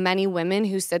there's many women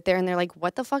who sit there and they're like,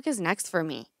 what the fuck is next for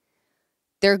me?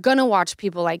 They're going to watch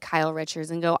people like Kyle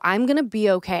Richards and go, I'm going to be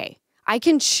okay. I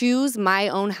can choose my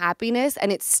own happiness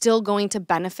and it's still going to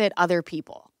benefit other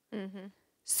people. Mm-hmm.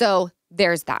 So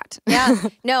there's that. Yeah.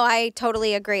 No, I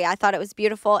totally agree. I thought it was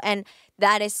beautiful. And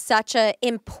that is such an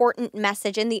important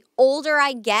message. And the older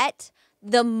I get,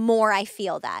 the more I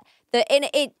feel that.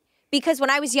 Because when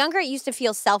I was younger, it used to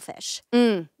feel selfish,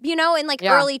 in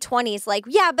early 20s, like,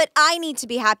 yeah, but I need to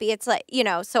be happy. It's like,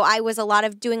 so I was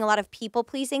doing a lot of people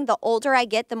pleasing. The older I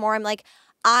get, the more I'm like,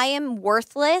 I am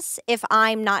worthless if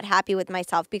I'm not happy with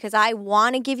myself because I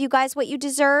want to give you guys what you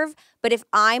deserve. But if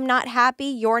I'm not happy,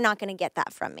 you're not going to get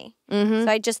that from me. Mm-hmm. So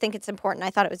I just think it's important. I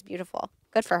thought it was beautiful.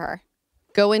 Good for her.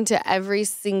 Go into every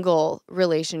single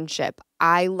relationship.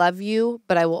 I love you,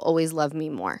 but I will always love me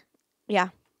more. Yeah.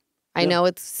 I know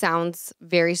it sounds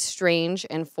very strange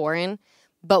and foreign,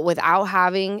 but without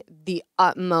having the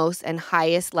utmost and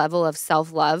highest level of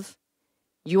self-love,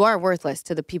 you are worthless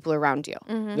to the people around you.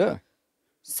 Mm-hmm. Yeah.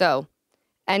 So,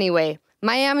 anyway,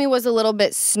 Miami was a little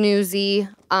bit snoozy.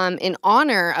 In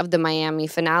honor of the Miami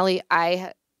finale,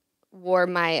 I wore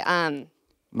my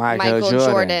Michael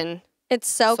Jordan It's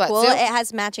so cool. sweatsuit. It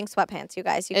has matching sweatpants, you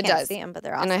guys. You It can't does. see them, but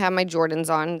they're awesome. And I have my Jordans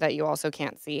on that you also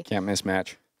can't see. Can't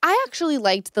mismatch. I actually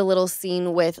liked the little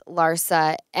scene with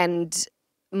Larsa and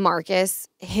Marcus,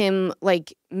 him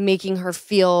like making her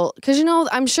feel, because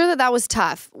I'm sure that was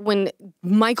tough when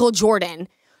Michael Jordan,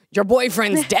 your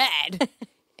boyfriend's dead,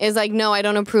 is like, no, I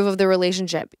don't approve of the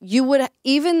relationship. You would,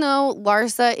 even though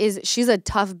Larsa she's a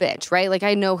tough bitch, right? Like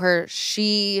I know her,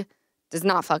 she does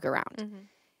not fuck around. Mm-hmm.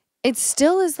 It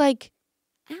still is like,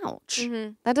 ouch.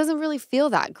 Mm-hmm. That doesn't really feel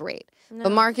that great. No.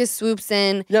 But Marcus swoops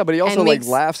in. Yeah, but he also and like makes-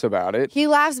 laughs about it. He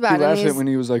laughs about He it. laughs and at when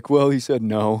he was like, well, he said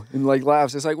no. And like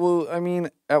laughs. It's like, well, I mean,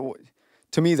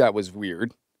 to me, that was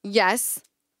weird. Yes,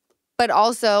 but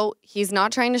also he's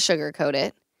not trying to sugarcoat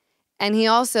it. And he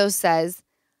also says,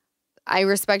 I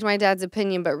respect my dad's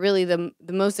opinion, but really the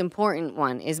most important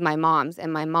one is my mom's,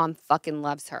 and my mom fucking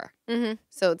loves her. Mm-hmm.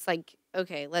 So it's like,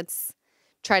 okay, let's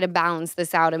try to balance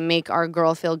this out and make our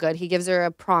girl feel good. He gives her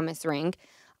a promise ring.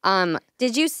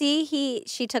 Did you see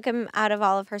she took him out of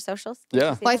all of her socials? Did you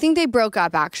Yeah. see Well, I that? think they broke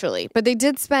up actually, but they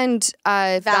did spend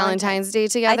Valentine's Day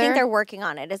together. I think they're working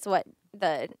on it. Is what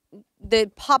the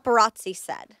paparazzi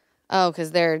said. Oh,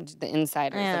 because they're the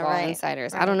insiders Yeah, of all right,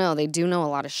 insiders. I right. don't know. They do know a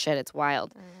lot of shit. It's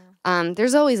wild.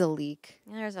 There's always a leak.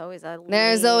 There's always a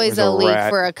There's leak. always There's a a leak rat.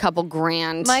 for a couple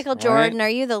grand. Michael Right? Jordan, are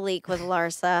you the leak with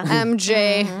Larsa?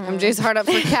 MJ's hard up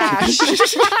for cash.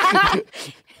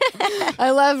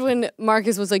 I love when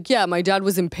Marcus was like, yeah, my dad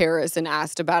was in Paris and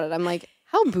asked about it. I'm like,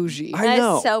 how bougie. I That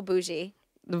know. is so bougie.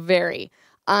 Very.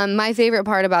 My favorite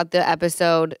part about the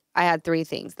episode, I had 3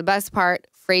 things. The best part,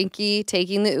 Frankie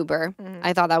taking the Uber.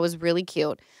 I thought that was really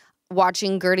cute.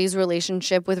 Watching Gertie's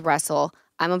relationship with Russell.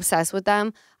 I'm obsessed with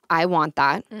them. I want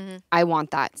that. I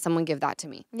want that. Someone give that to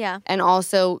me. Yeah. And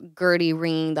also Gertie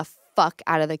ringing the fuck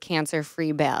out of the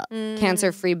cancer-free bell.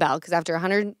 Cancer-free bell. Because after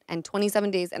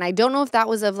 127 days, and I don't know if that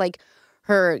was of like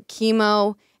her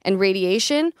chemo and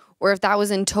radiation or if that was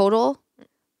in total.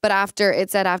 But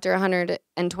it said after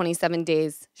 127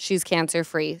 days, she's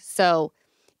cancer-free. So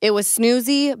it was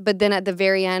snoozy, but then at the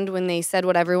very end when they said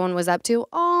what everyone was up to,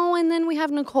 and then we have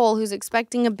Nicole who's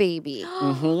expecting a baby.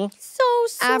 So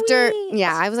sweet. I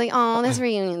was like, this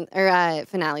reunion or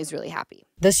finale's really happy.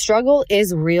 The struggle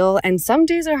is real, and some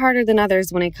days are harder than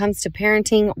others when it comes to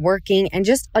parenting, working, and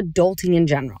just adulting in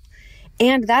general.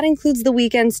 And that includes the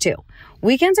weekends too.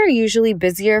 Weekends are usually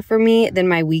busier for me than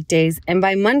my weekdays, and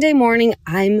by Monday morning,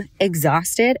 I'm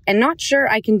exhausted and not sure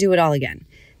I can do it all again.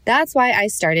 That's why I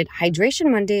started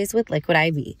Hydration Mondays with Liquid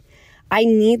IV. I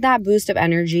need that boost of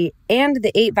energy and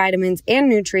the 8 vitamins and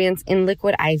nutrients in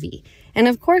Liquid IV. And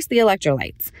of course, the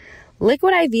electrolytes.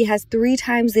 Liquid IV has 3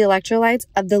 times the electrolytes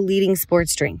of the leading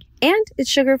sports drink, and it's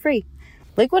sugar-free.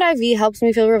 Liquid IV helps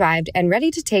me feel revived and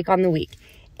ready to take on the week.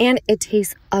 And it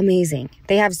tastes amazing.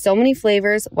 They have so many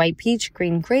flavors: white peach,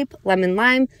 green grape, lemon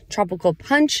lime, tropical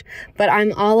punch, but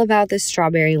I'm all about this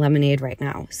strawberry lemonade right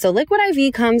now. So Liquid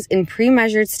IV comes in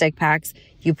pre-measured stick packs.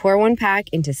 You pour 1 pack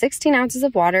into 16 ounces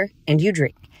of water and you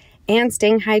drink. And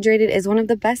staying hydrated is one of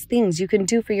the best things you can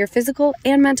do for your physical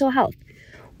and mental health.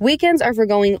 Weekends are for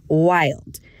going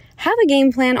wild. Have a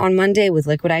game plan on Monday with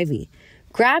Liquid IV.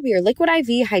 Grab your Liquid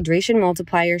IV Hydration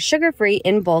Multiplier sugar-free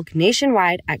in bulk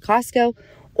nationwide at Costco,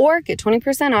 or get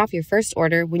 20% off your first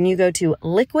order when you go to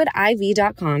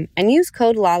liquidiv.com and use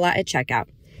code LALA at checkout.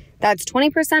 That's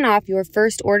 20% off your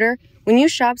first order when you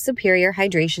shop Superior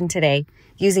Hydration today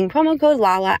using promo code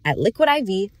LALA at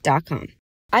liquidiv.com.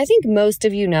 I think most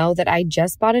of you know that I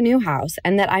just bought a new house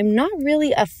and that I'm not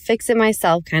really a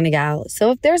fix-it-myself kind of gal.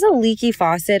 So if there's a leaky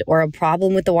faucet or a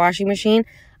problem with the washing machine,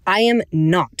 I am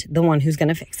not the one who's going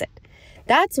to fix it.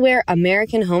 That's where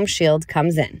American Home Shield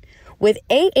comes in. With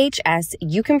AHS,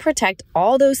 you can protect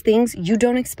all those things you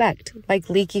don't expect,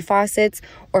 like leaky faucets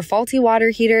or faulty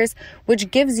water heaters, which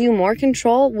gives you more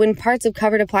control when parts of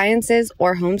covered appliances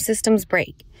or home systems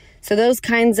break. So those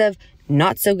kinds of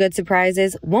not so good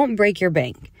surprises won't break your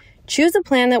bank. Choose a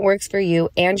plan that works for you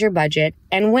and your budget,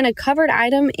 and when a covered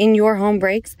item in your home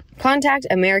breaks, contact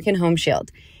American Home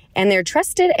Shield, and their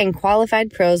trusted and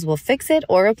qualified pros will fix it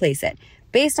or replace it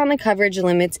based on the coverage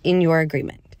limits in your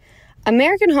agreement.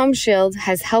 American Home Shield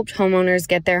has helped homeowners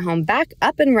get their home back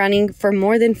up and running for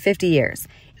more than 50 years.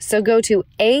 So go to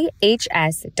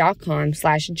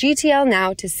ahs.com/GTL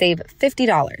now to save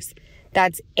 $50.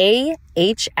 That's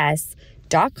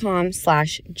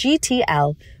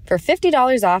ahs.com/GTL for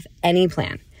 $50 off any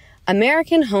plan.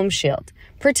 American Home Shield.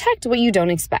 Protect what you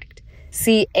don't expect.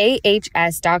 See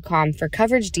ahs.com for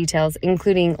coverage details,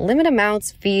 including limit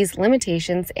amounts, fees,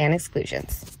 limitations, and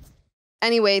exclusions.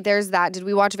 Anyway, there's that. Did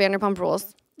we watch Vanderpump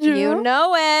Rules? You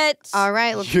know it. All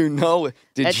right, let's You know it.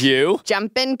 Did Let's you?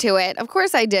 jump into it. Of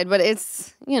course I did, but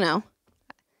it's,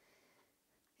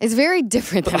 it's very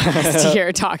different than last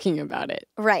year talking about it.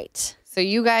 Right. So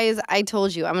you guys, I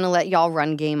told you, I'm going to let y'all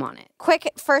run game on it.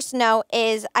 Quick first note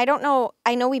is, I don't know,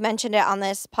 I know we mentioned it on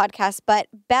this podcast, but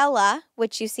Bella,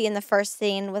 which you see in the first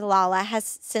scene with Lala, has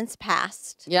since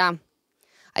passed. Yeah.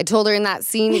 I told her in that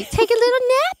scene, take a little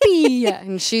nappy.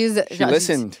 And She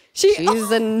listened. She's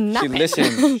a napping. She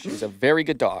listened. She's a very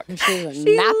good dog. She's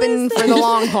napping for the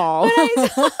long haul.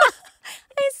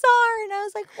 I saw her and I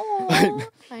was like, oh,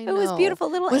 it was beautiful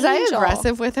little Was angel. I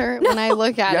aggressive with her when I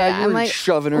look at Yeah, it? you I'm were like,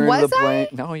 shoving her was into the I? brain.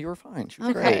 No, you were fine. She was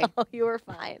Okay. great. Oh, you were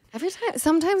fine. Every time,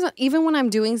 sometimes even when I'm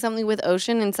doing something with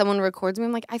Ocean and someone records me,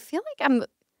 I'm like, I feel like I'm.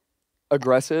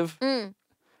 Aggressive?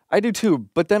 I do too,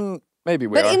 but then maybe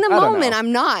we But are. in the I don't moment, know.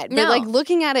 I'm not. But No. like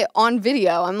looking at it on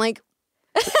video, I'm like,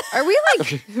 are we like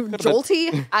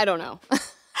jolty? I don't know.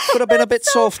 Could have been a bit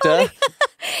softer.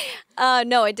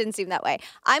 No, it didn't seem that way.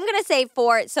 I'm going to say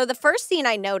so the first scene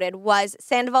I noted was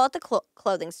Sandoval at the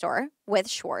clothing store with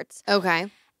Schwartz. Okay.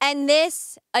 And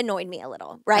this annoyed me a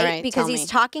little, right? All right, because tell he's me.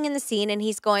 talking in the scene and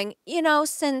he's going,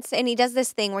 and he does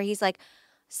this thing where he's like,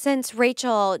 since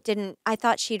Rachel I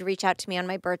thought she'd reach out to me on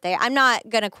my birthday. I'm not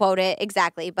going to quote it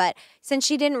exactly, but since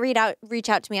she didn't reach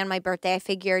out to me on my birthday, I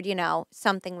figured,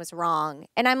 something was wrong.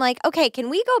 And I'm like, okay, can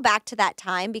we go back to that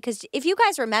time? Because if you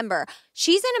guys remember,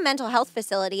 she's in a mental health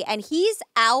facility and he's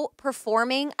out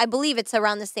performing, I believe it's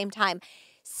around the same time,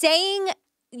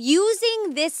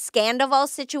 using this Scandival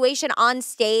situation on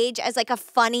stage as like a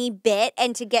funny bit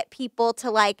and to get people to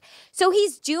so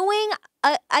he's doing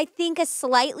I think a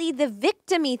slightly the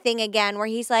victim-y thing again where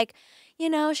he's like,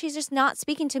 she's just not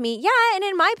speaking to me. Yeah, and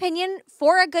in my opinion,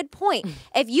 for a good point.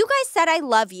 If you guys said I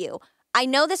love you, I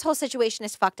know this whole situation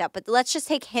is fucked up, but let's just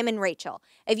take him and Rachel.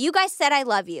 If you guys said I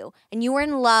love you and you were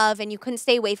in love and you couldn't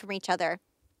stay away from each other,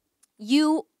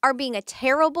 you are being a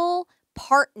terrible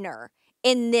partner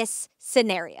in this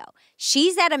scenario.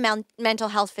 She's at a mental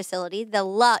health facility,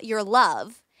 your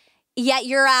love, yet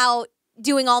you're out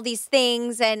doing all these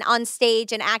things and on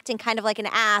stage and acting kind of like an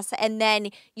ass, and then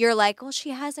you're like, well, she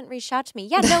hasn't reached out to me.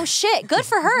 Yeah, no shit. Good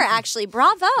for her, actually.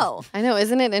 Bravo. I know.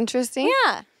 Isn't it interesting?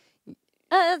 Yeah.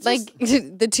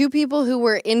 The two people who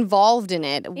were involved in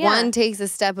it, Yeah. one takes a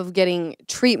step of getting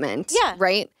treatment, Yeah.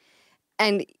 right?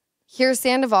 And here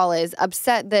Sandoval is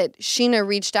upset that Sheena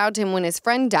reached out to him when his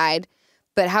friend died,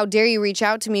 but how dare you reach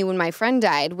out to me when my friend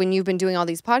died when you've been doing all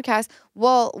these podcasts?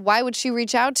 Well, why would she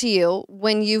reach out to you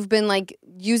when you've been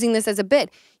using this as a bit?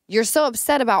 You're so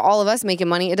upset about all of us making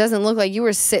money. It doesn't look like you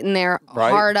were sitting there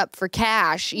hard up for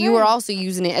cash. You were also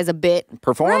using it as a bit.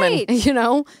 Performing. Right. He's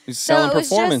selling So it was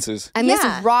performances. And Yeah.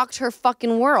 this rocked her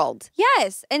fucking world.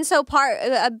 Yes. And so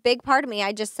a big part of me,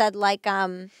 I just said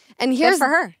And good here's for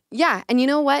her. Yeah, and you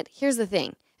know what? Here's the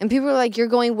thing. And people are like, you're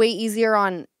going way easier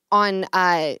on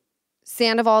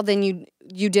Sandoval than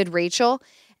you did Rachel.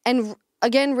 And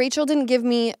again, Rachel didn't give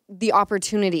me the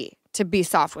opportunity to be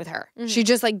soft with her. She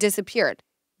just disappeared.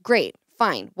 Great,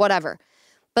 fine, whatever.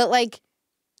 But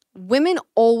women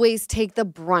always take the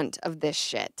brunt of this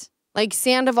shit.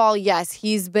 Sandoval, yes,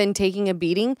 he's been taking a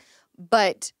beating,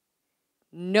 but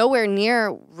nowhere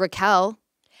near Raquel.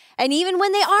 And even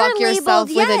when they are Fuck yourself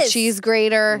labeled, with a cheese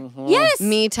grater. Yes.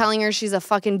 Me telling her she's a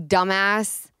fucking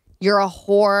dumbass. You're a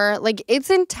whore.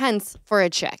 It's intense for a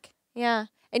chick. Yeah.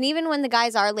 And even when the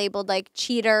guys are labeled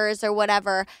cheaters or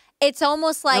whatever, it's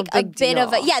almost like a big bit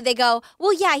of a, deal. they go,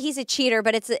 well, yeah, he's a cheater,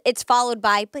 but it's followed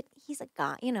by, but he's a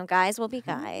guy, guys will be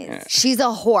guys. She's a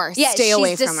whore. Yeah, Stay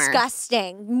away she's from her.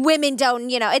 disgusting. Women don't,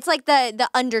 it's like the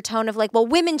undertone of well,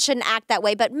 women shouldn't act that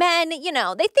way, but men, they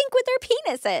think with their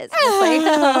penises. It's That's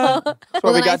why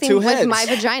Well, we then I got think two with heads. my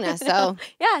vagina, so.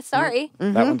 yeah, sorry.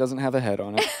 That one doesn't have a head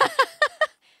on it.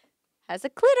 Has a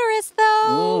clitoris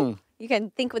though. Mm. You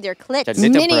can think with your clit. That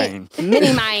little brain.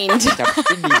 Mini mind. That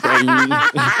big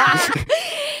brain.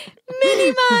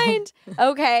 Mini mind.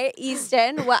 Okay,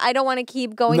 Easton. Well, I don't want to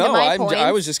keep going to No, my points.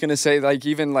 I was just gonna say,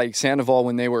 even Sandoval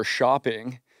when they were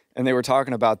shopping and they were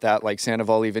talking about that,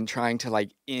 Sandoval even trying to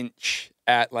inch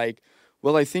at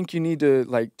well, I think you need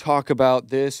to talk about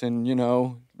this and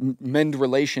mend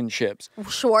relationships.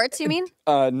 Schwartz, you mean?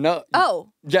 No. Oh.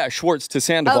 Yeah, Schwartz to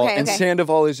Sandoval, Okay, and okay.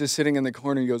 Sandoval is just sitting in the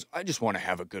corner. He goes, "I just want to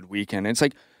have a good weekend." And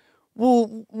it's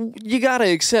well, you gotta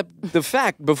accept the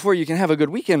fact before you can have a good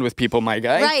weekend with people, my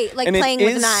guy. Right, And it playing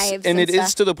with is- knives and and it is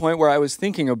stuff. to the point where I was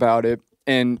thinking about it,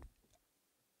 and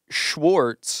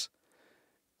Schwartz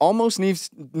almost needs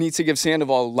to give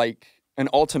Sandoval an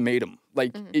ultimatum.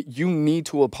 You need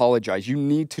to apologize. You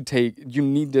need to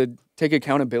take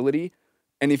accountability,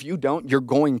 and if you don't, you're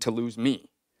going to lose me.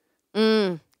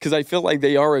 because I feel like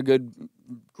they are a good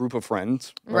group of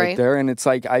friends right there. And it's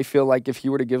like, I feel like if he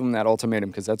were to give him that ultimatum,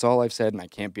 because that's all I've said and I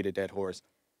can't beat a dead horse,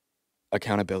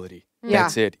 accountability. Yeah.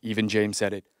 That's it. Even James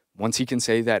said it. Once he can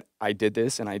say that I did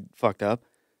this and I fucked up,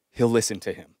 he'll listen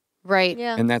to him. Right.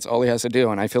 Yeah. And that's all he has to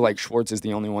do. And I feel like Schwartz is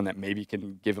the only one that maybe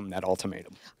can give him that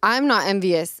ultimatum. I'm not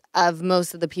envious of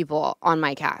most of the people on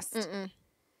my cast.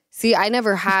 See, I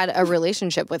never had a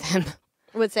relationship with him.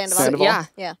 With Sandoval. Sandoval? Yeah.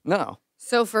 Yeah. No.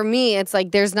 So for me, it's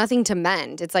like there's nothing to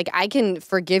mend. It's like I can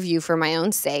forgive you for my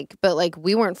own sake, but like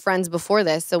we weren't friends before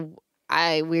this, so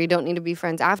we don't need to be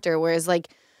friends after. Whereas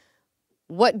like,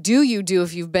 what do you do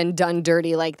if you've been done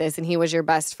dirty like this and he was your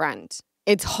best friend?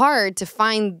 It's hard to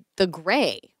find the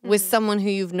gray with someone who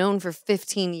you've known for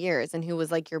 15 years and who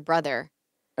was like your brother.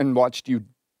 And watched you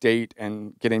date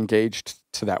and get engaged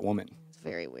to that woman. It's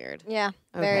very weird. Yeah.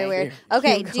 Very Okay. weird.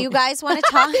 Okay. Do you guys want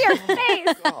to talk? Your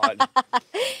face. God.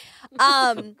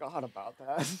 I forgot about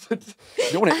that.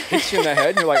 You know when it hits you in the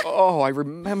head and you're like, oh, I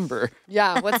remember.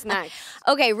 Yeah, what's next?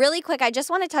 Okay, really quick, I just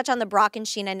want to touch on the Brock and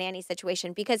Sheena nanny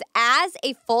situation because as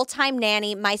a full-time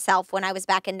nanny myself when I was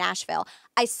back in Nashville,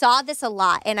 I saw this a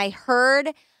lot and I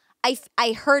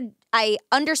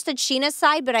understood Sheena's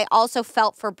side, but I also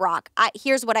felt for Brock.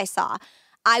 Here's what I saw.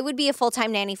 I would be a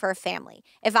full-time nanny for a family.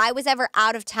 If I was ever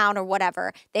out of town or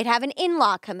whatever, they'd have an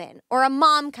in-law come in or a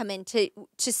mom come in to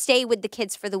stay with the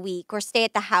kids for the week or stay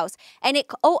at the house. And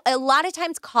a lot of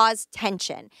times cause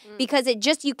tension because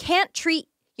you can't treat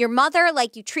your mother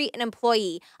like you treat an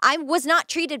employee. I was not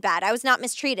treated bad. I was not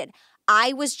mistreated.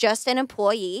 I was just an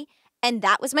employee and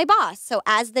that was my boss. So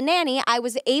as the nanny, I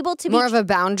was able to be More of a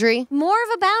boundary? More of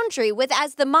a boundary.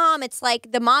 As the mom, it's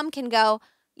like the mom can go,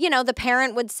 the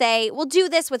parent would say, well, do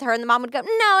this with her. And the mom would go, no,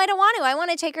 I don't want to. I want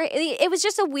to take her. It was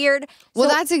just a weird. Well,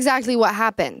 that's exactly what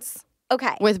happens.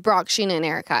 Okay. With Brock, Sheena, and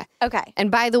Erica. Okay. And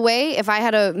by the way, if I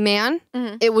had a man,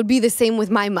 it would be the same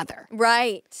with my mother.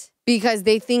 Right. Because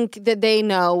they think that they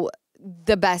know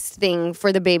the best thing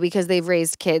for the baby because they've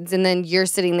raised kids. And then you're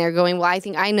sitting there going, well, I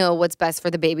think I know what's best for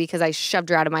the baby because I shoved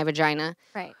her out of my vagina.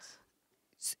 Right.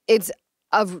 It's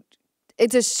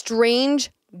a strange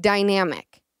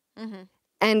dynamic.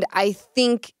 And I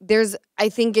think there's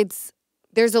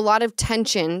a lot of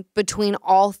tension between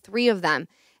all three of them.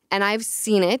 And I've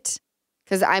seen it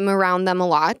because I'm around them a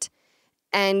lot.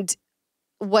 And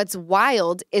what's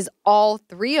wild is all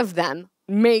three of them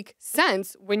make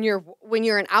sense when you're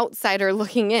an outsider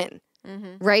looking in,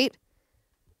 right?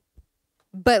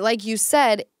 But like you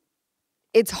said,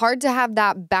 it's hard to have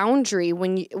that boundary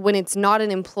when it's not an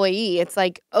employee. It's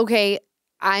like, okay,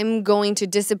 I'm going to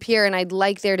disappear and I'd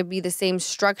like there to be the same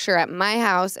structure at my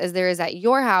house as there is at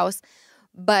your house.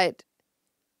 But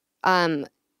I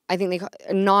think they call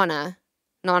Nana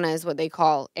is what they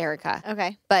call Erica.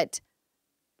 Okay. But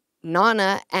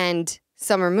Nana and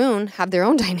Summer Moon have their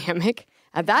own dynamic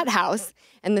at that house.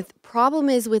 And the problem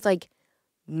is with like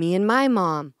me and my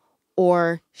mom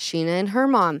or Sheena and her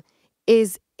mom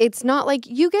is it's not like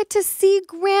you get to see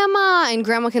grandma and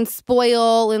grandma can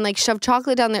spoil and like shove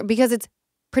chocolate down there because it's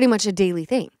pretty much a daily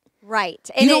thing. Right.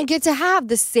 And you don't get to have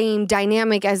the same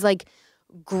dynamic as like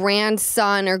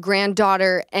grandson or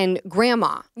granddaughter and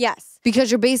grandma. Yes.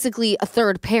 Because you're basically a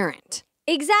third parent.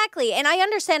 Exactly. And I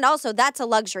understand also that's a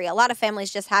luxury. A lot of families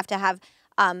just have to have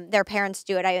their parents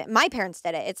do it. My parents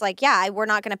did it. It's like, we're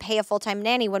not going to pay a full-time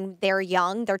nanny when they're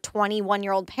young. They're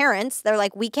 21-year-old parents. They're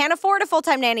like, we can't afford a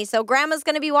full-time nanny, so grandma's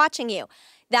going to be watching you.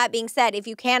 That being said, if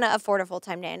you can afford a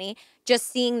full-time nanny, just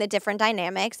seeing the different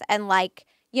dynamics and like,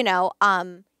 I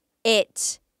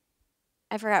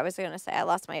forgot what I was going to say. I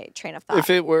lost my train of thought.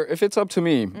 If it's up to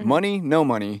me, money, no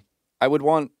money, I would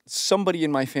want somebody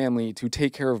in my family to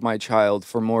take care of my child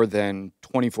for more than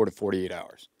 24 to 48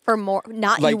 hours. For more,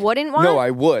 you wouldn't want? No, I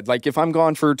would. Like if I'm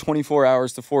gone for 24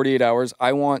 hours to 48 hours,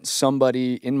 I want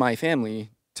somebody in my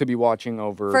family to be watching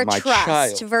over for my trust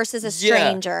child. Versus a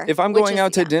stranger. If I'm going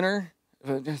out to dinner,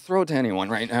 throw it to anyone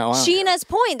right now. Sheena's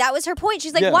point. That was her point.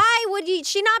 She's like, why would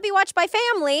she not be watched by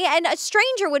family and a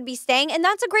stranger would be staying? And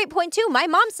that's a great point, too. My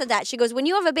mom said that. She goes, when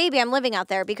you have a baby, I'm living out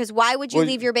there because why would you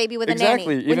leave your baby with a nanny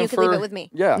when you could leave it with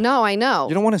me? Yeah. No, I know.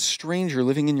 You don't want a stranger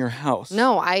living in your house.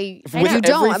 No, you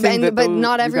don't. But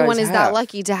not everyone is that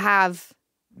lucky to have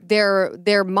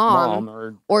their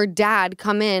mom or dad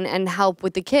come in and help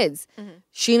with the kids.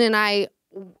 Sheena and I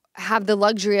have the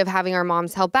luxury of having our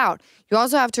moms help out. You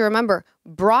also have to remember,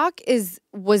 Brock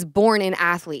was born an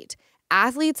athlete.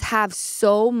 Athletes have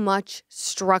so much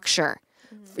structure,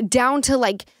 down to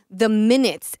like the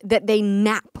minutes that they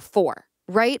nap for,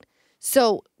 right?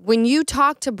 So when you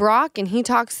talk to Brock and he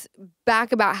talks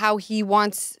back about how he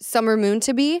wants Summer Moon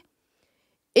to be,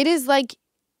 it is like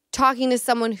talking to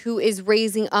someone who is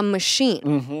raising a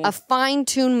machine, a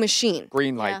fine-tuned machine.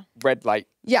 Green light, red light.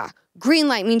 Yeah. Green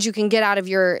light means you can get out of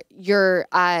your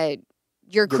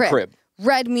crib.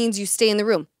 Red means you stay in the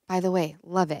room. By the way,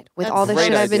 love it. With all the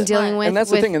shit I've been dealing with, and that's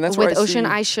the thing, and that's with Ocean,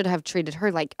 I should have treated her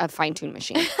like a fine-tuned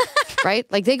machine, right?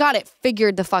 Like they got it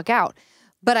figured the fuck out.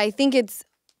 But I think it's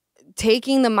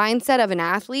taking the mindset of an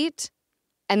athlete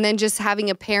and then just having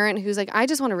a parent who's like, I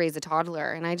just want to raise a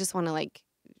toddler and I just want to like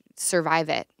survive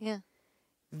it. Yeah.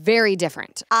 Very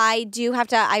different. I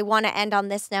want to end on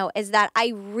this note is that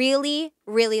I really,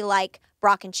 really like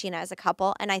Brock and Sheena as a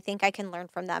couple, and I think I can learn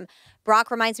from them.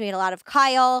 Brock reminds me a lot of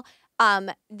Kyle.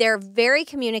 They're very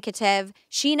communicative.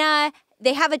 Sheena,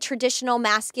 they have a traditional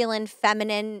masculine,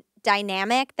 feminine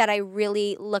dynamic that I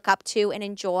really look up to and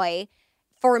enjoy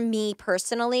for me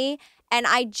personally. And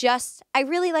I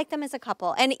really like them as a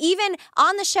couple. And even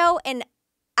on the show and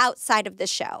outside of the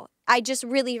show, I just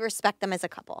really respect them as a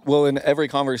couple. Well, in every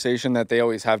conversation that they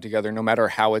always have together, no matter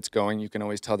how it's going, you can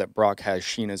always tell that Brock has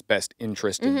Sheena's best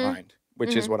interest in mind,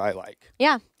 which is what I like.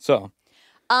 Yeah. So.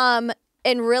 And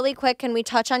really quick, can we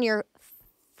touch on your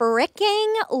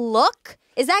freaking look?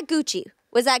 Is that Gucci?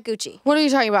 Was that Gucci? What are you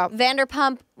talking about?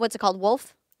 Vanderpump, what's it called?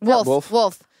 Wolf.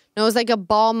 No, it was like a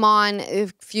Balmain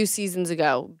a few seasons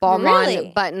ago.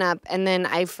 Balmain button up, and then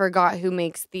I forgot who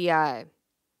makes the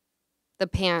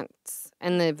pants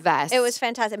and the vest. It was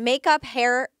fantastic. Makeup,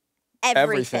 hair,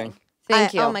 everything.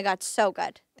 Thank you. Oh my God, so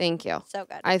good. Thank you. So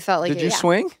good. I felt like Did you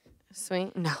swing?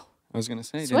 Swing? No. I was gonna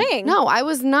say swing. No, I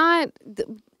was not.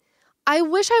 I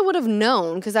wish I would have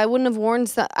known because I wouldn't have worn.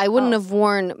 I wouldn't have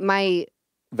worn my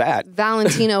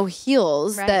Valentino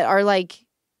heels that are like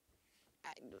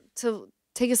to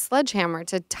take a sledgehammer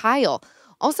to tile.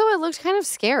 Also, it looked kind of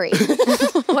scary.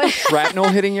 Shrapnel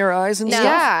hitting your eyes and stuff?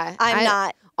 Yeah, I'm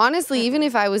not. Honestly, even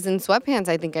if I was in sweatpants,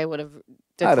 I think I would have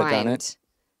declined. I'd have done it.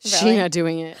 Sheena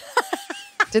doing it.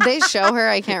 Did they show her?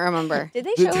 I can't remember. Did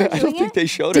they show her doing I don't think they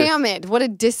showed her. Damn it. What a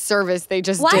disservice they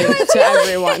just did to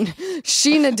everyone.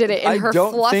 Sheena did it in her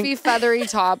fluffy, feathery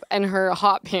top and her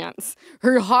hot pants.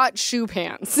 Her hot shoe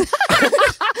pants.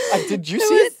 Did you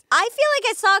see it? I feel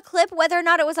like I saw a clip, whether or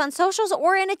not it was on socials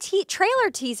or in a trailer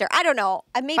teaser. I don't know.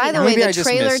 By the way, the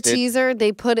trailer teaser,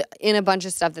 they put in a bunch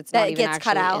of stuff that's not even gets actually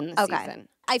cut out. in the season.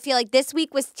 I feel like this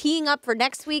week was teeing up for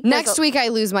next week. Next week, I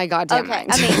lose my goddamn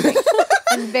mind. Amazing.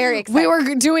 I'm very excited. We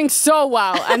were doing so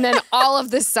well, and then all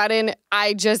of the sudden,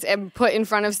 I just am put in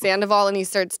front of Sandoval, and he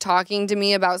starts talking to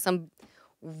me about some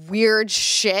weird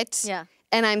shit. Yeah.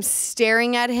 And I'm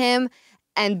staring at him,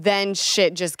 and then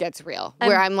shit just gets real.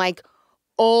 Where I'm like,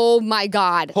 oh my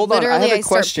God. Hold Literally, on, I have a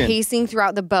start question. pacing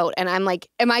throughout the boat, and I'm like,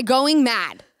 am I going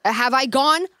mad? Have I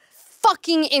gone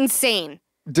fucking insane?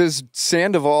 Does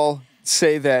Sandoval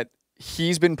say that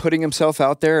he's been putting himself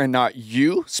out there and not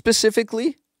you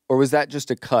specifically? Or was that just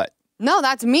a cut? No,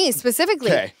 that's me specifically.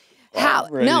 Okay. How?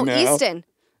 No, Easton.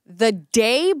 The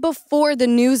day before the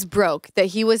news broke that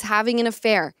he was having an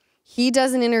affair, he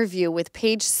does an interview with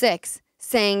Page 6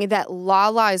 saying that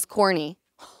Lala is corny.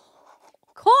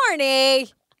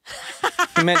 Corny.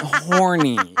 He meant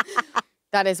horny.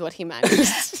 That is what he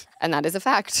meant. And that is a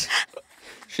fact.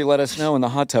 She let us know in the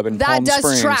hot tub in Palm That Springs.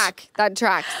 does track. That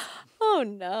tracks. Oh,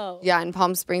 no. Yeah, in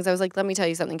Palm Springs, I was like, let me tell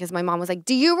you something. Because my mom was like,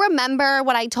 do you remember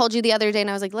what I told you the other day? And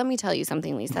I was like, let me tell you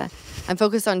something, Lisa. I'm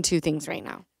focused on two things right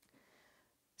now.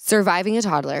 Surviving a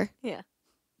toddler. Yeah.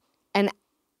 And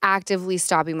actively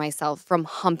stopping myself from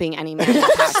humping any man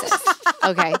that passes.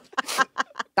 Okay?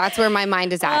 That's where my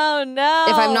mind is at. Oh, no.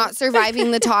 If I'm not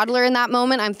surviving the toddler in that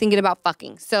moment, I'm thinking about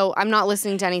fucking. So I'm not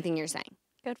listening to anything you're saying.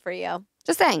 Good for you.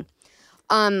 Just saying.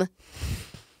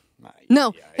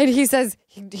 No, and he says,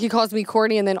 he calls me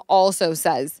corny and then also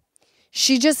says,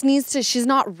 she's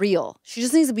not real. She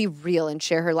just needs to be real and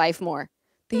share her life more.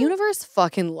 The universe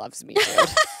fucking loves me, dude.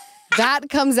 That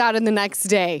comes out in the next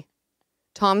day.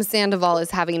 Tom Sandoval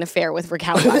is having an affair with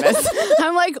Raquel Levis.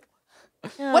 I'm like,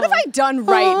 what have I done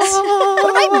right?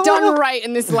 What have I done right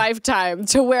in this lifetime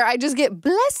to where I just get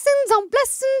blessings on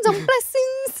blessings on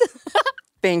blessings?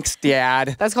 Thanks,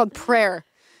 Dad. That's called prayer.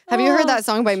 Have you heard that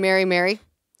song by Mary Mary?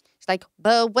 She's like,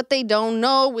 but what they don't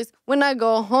know is when I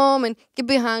go home and get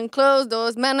behind closed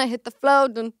doors, man, I hit the floor.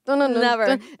 Dun, dun, dun, dun, Never.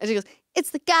 dun. And she goes,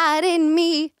 it's the God in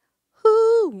me.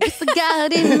 Ooh, it's the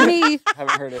God in me.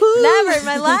 Haven't heard it. Never in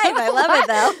my life. I love it,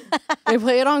 though. They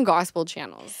play it on gospel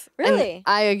channels. Really? And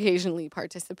I occasionally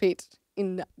participate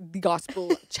in the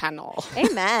gospel channel.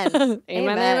 Amen.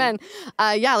 Amen.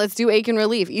 Yeah, let's do ache and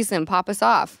relief. Easton, pop us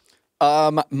off.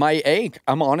 My ache,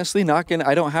 I'm honestly not gonna,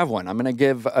 I don't have one. I'm gonna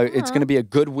give, it's gonna be a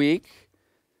good week.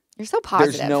 You're so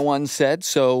positive. There's no unsaid,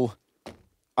 so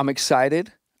I'm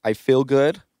excited. I feel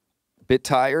good. bit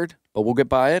tired, but we'll get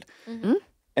by it. Mm-hmm.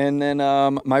 And then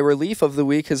my relief of the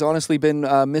week has honestly been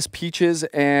Miss Peaches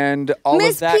and all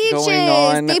Miss of that going Peaches,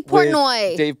 on. Dave with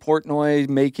Portnoy. Dave Portnoy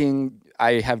making,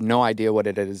 I have no idea what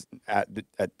it is at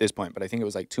this point, but I think it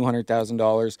was like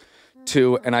 $200,000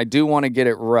 to, and I do want to get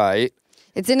it right.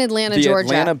 It's in Atlanta, The Georgia.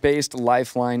 Atlanta-based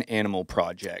Lifeline Animal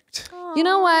Project. You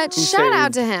know what? Who Shout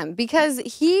out saved- to him because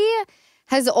he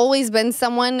has always been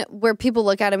someone where people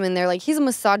look at him and they're like, he's a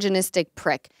misogynistic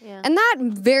prick. Yeah. And that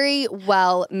very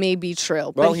well may be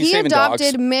true. Well, but he's he saving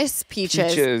adopted dogs. Miss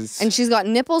Peaches, Peaches. and she's got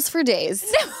nipples for days.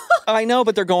 I know,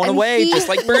 but they're going And away, he just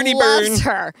like Bernie loves Byrne.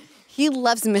 her. He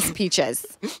loves Miss Peaches.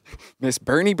 Miss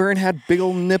Bernie Byrne had big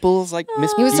old nipples like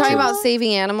Miss He was Peaches. talking about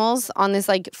saving animals on this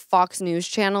like Fox News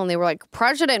channel, and they were like,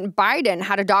 President Biden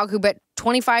had a dog who bit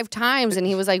 25 times, and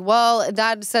he was like, well,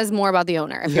 that says more about the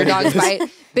owner. If your dog's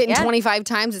bitten Yeah. 25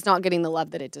 times, it's not getting the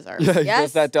love that it deserves. Yeah,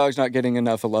 Yes. that dog's not getting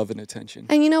enough love and attention.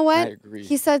 And you know what? I agree.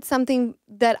 He said something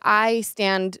that I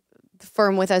stand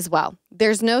firm with as well.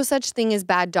 There's no such thing as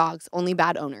bad dogs, only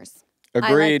bad owners. I like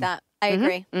Agreed. that. I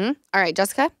agree. Mhm. All right,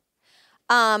 Jessica.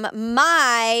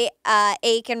 My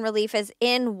ache and relief is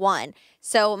in one.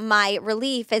 So my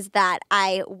relief is that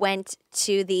I went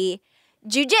to the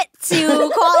jiu-jitsu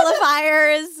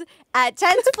qualifiers at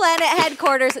 10th Planet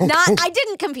headquarters. I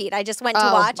didn't compete. I just went to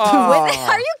Oh. watch. Oh.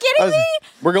 Are you kidding me?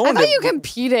 We're going I thought to. you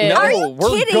competed. No, Are you we're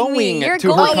kidding going me? You're to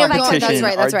going. her Oh, you're going. competition.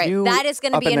 That's Are right. you That is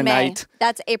going to up be in in the May. night?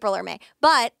 That's April or May.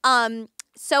 But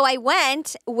so I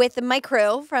went with my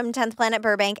crew from 10th Planet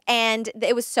Burbank, and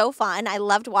it was so fun. I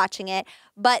loved watching it.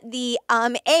 But the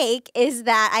ache is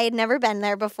that I had never been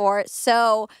there before.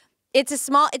 So it's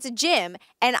a gym,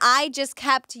 and I just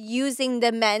kept using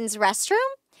the men's restroom.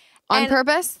 On And-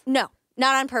 purpose? No,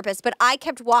 not on purpose, but I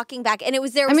kept walking back, and I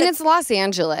mean, it's Los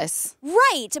Angeles.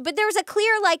 right, but there was a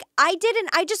clear, like, I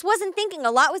just wasn't thinking.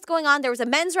 A lot was going on. There was a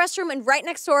men's restroom, and right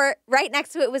next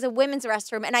to it was a women's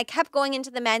restroom, and I kept going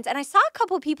into the men's, and I saw a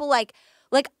couple of people, like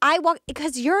I walked,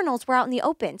 because urinals were out in the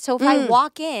open, so if I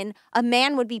walk in, a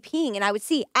man would be peeing, and I would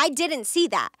see. I didn't see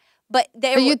that, but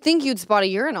But you'd think you'd spot a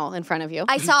urinal in front of you.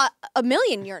 I saw a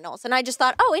million urinals, and I just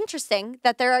thought, oh, interesting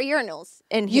that there are urinals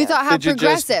in here. You thought how Did you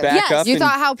just progressive. back Yes. up You and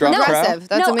thought how drop the crowd? progressive.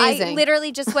 That's no, amazing. I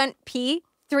literally just went pee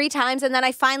 3 times, and then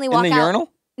I finally In walk the out.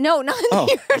 urinal? No, not in Oh,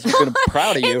 the I urinal. was gonna-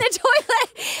 proud of In you. the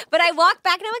toilet. But I walk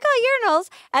back and I'm like, oh, urinals.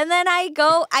 And then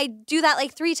I do that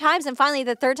like 3 times. And finally,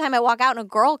 the 3rd time I walk out and a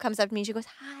girl comes up to me and she goes,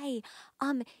 hi,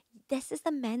 this is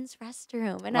the men's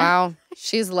restroom. And Wow,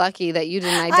 she's lucky that you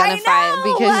didn't identify it know.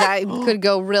 because that could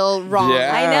go real wrong.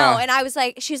 Yeah. I know. And I was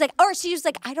like, she was like,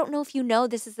 I don't know if you know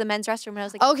this is the men's restroom. And I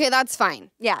was like, Okay, that's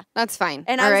fine. yeah. That's fine.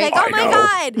 And All I was right. like, oh my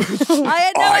God. I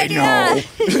had no I idea.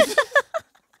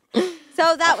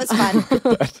 So that was fun.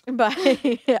 But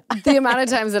The amount of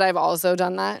times that I've also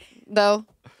done that, though,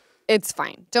 it's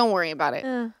fine. Don't worry about it.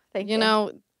 thank You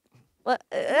know,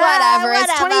 Whatever.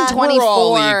 It's 2024. We're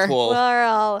all equal. We're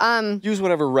all. Use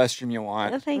whatever restroom you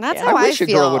want. Thank That's you. how I wish a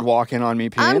girl feel. would walk in on me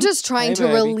peeing. I'm just trying Hey, to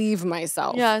baby. relieve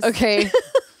myself. Yes. Okay.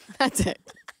 That's it.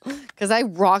 Because I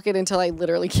rock it until I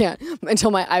literally can't,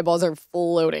 until my eyeballs are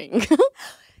floating.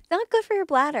 Not good for your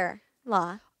bladder,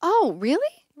 Law. Oh, really?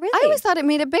 Really? I always thought it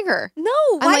made it bigger. No.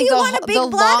 And, Why like, do you the want ho- a big the lo-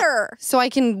 bladder? So I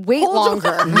can wait Hold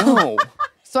longer. No,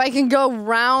 So I can go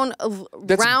round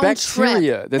that's round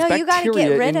bacteria. That's No, you gotta get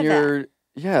bacteria rid in of your.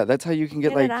 Yeah, that's how you can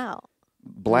get Get it like out.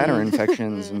 bladder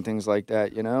infections and things like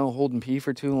that. You know, holding pee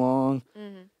for too long.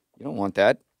 You don't want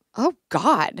that. Oh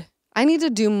God. I need to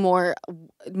do more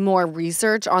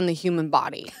research on the human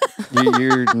body.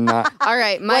 You're not. All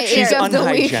right, my She's age of the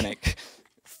week. unhygienic.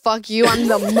 Fuck you, I'm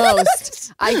the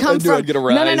most. I come knew from I'd get a No.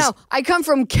 rise. I come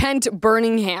from Kent,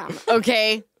 Birmingham.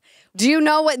 Okay. Do you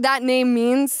know what that name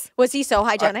means? Was he so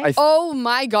hygienic? I- Oh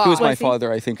my God. He was my Was he?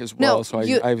 father, I think, as No, well. So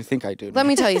you- I think I do. Let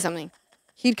me tell you something.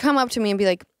 He'd come up to me and be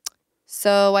like,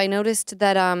 "So I noticed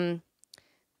that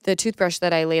the toothbrush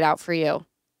that I laid out for you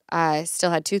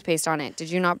still had toothpaste on it. Did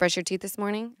you not brush your teeth this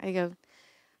morning?" I go,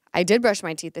 "I did brush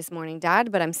my teeth this morning,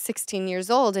 Dad, but I'm 16 years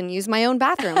old and use my own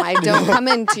bathroom. I don't come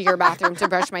into your bathroom to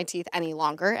brush my teeth any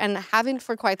longer and haven't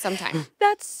for quite some time."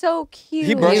 That's so cute.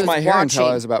 He brushed was my hair until I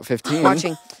watching. was about 15.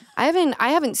 Watching. I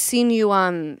haven't seen you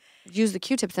use the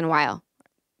Q-tips in a while.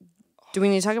 Do we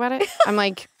need to talk about it? I'm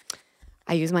like,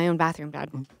 I use my own bathroom,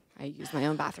 Dad. I use my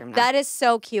own bathroom now. That is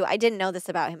so cute. I didn't know this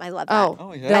about him. I love that.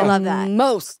 Oh, yeah. I love that.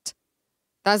 Most.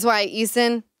 That's why,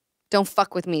 Eason, don't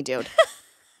fuck with me, dude.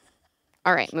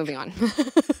 All right, moving on. It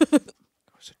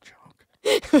was a joke.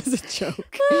 It was a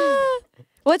joke.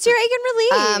 What's your ache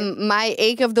and relief? My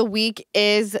ache of the week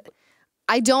is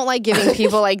I don't like giving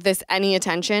people like this any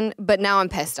attention, but now I'm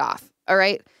pissed off. All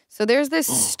right? So there's this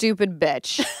stupid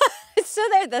bitch. So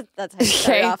that's how you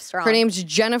start off strong. Her name's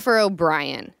Jennifer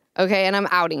O'Brien. Okay, and I'm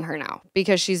outing her now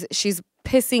because she's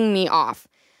pissing me off.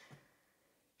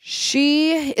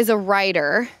 She is a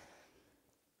writer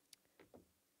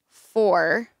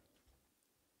for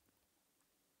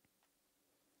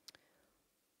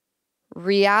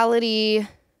reality.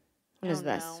 What is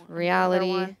this? No.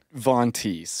 Reality. Von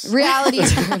Teese. Reality.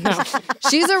 No.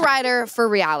 She's a writer for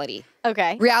reality.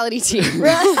 Okay. Reality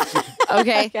TV.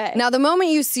 Okay. Now, the moment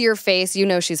you see her face, you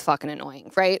know she's fucking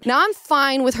annoying, right? Now, I'm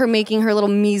fine with her making her little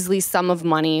measly sum of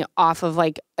money off of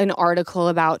like an article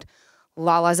about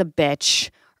Lala's a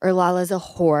bitch or Lala's a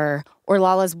whore or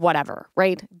Lala's whatever,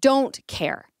 right? Don't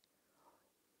care.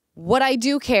 What I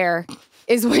do care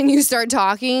is when you start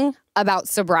talking about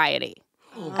sobriety.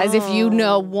 As if you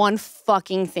know one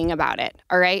fucking thing about it,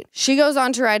 all right? She goes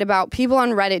on to write about people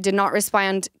on Reddit did not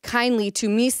respond kindly to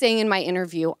me saying in my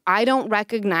interview, I don't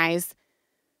recognize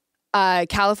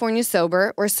California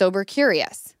sober or sober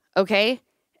curious, okay?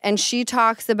 And she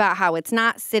talks about how it's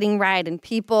not sitting right and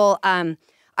people,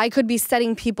 I could be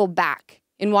setting people back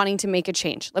in wanting to make a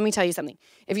change. Let me tell you something.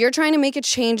 If you're trying to make a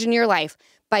change in your life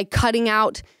by cutting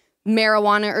out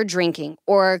marijuana or drinking,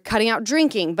 or cutting out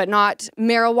drinking but not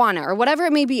marijuana, or whatever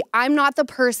it may be, I'm not the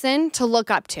person to look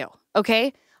up to,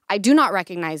 okay? I do not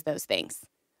recognize those things.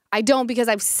 I don't, because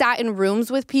I've sat in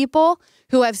rooms with people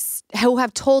who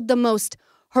have told the most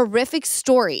horrific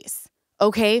stories,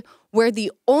 okay, where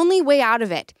the only way out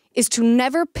of it is to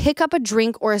never pick up a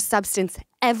drink or a substance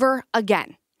ever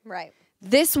again. Right.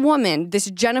 This woman, this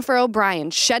Jennifer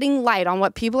O'Brien, shedding light on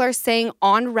what people are saying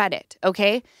on Reddit,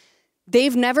 okay?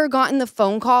 They've never gotten the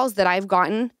phone calls that I've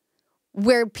gotten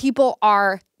where people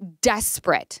are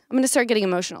desperate. I'm going to start getting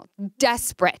emotional.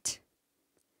 Desperate.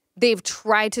 They've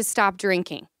tried to stop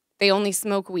drinking. They only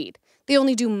smoke weed. They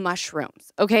only do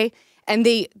mushrooms, okay? And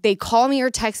they call me or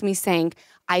text me saying,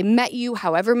 I met you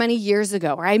however many years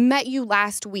ago, or I met you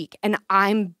last week, and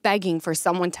I'm begging for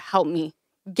someone to help me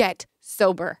get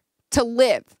sober, to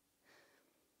live.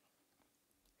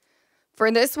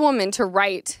 For this woman to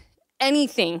write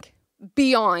anything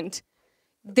beyond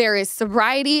there is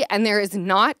sobriety and there is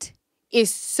not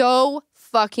is so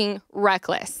fucking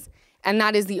reckless. And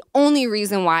that is the only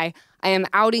reason why I am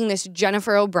outing this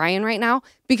Jennifer O'Brien right now,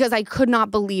 because I could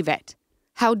not believe it.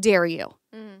 How dare you?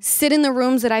 Sit in the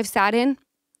rooms that I've sat in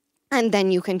and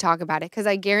then you can talk about it, because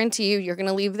I guarantee you're going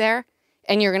to leave there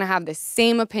and you're going to have the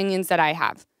same opinions that I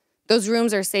have. Those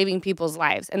rooms are saving people's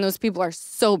lives and those people are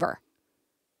sober.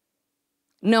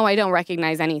 No, I don't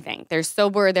recognize anything. There's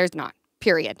sober or there's not,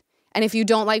 period. And if you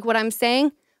don't like what I'm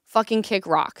saying, fucking kick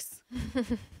rocks.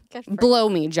 Blow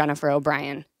me, Jennifer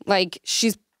O'Brien. Like,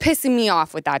 she's pissing me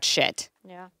off with that shit.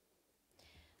 Yeah.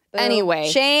 Anyway.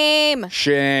 Shame.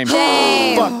 Shame.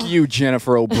 Fuck you,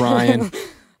 Jennifer O'Brien.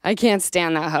 I can't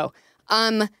stand that hoe.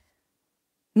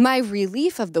 My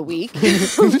relief of the week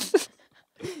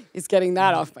is getting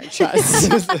that off my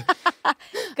chest.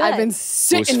 I've been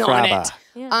sitting on it.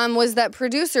 Yeah. Was that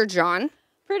Producer John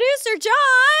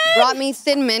brought me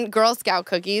Thin Mint Girl Scout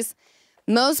cookies.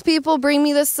 Most people bring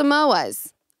me the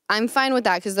Samoas. I'm fine with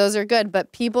that because those are good,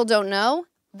 but people don't know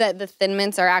that the Thin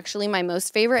Mints are actually my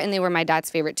most favorite, and they were my dad's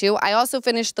favorite too. I also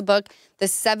finished the book, The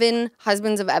 7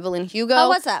 Husbands of Evelyn Hugo. Oh,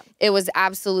 what's up? It was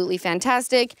absolutely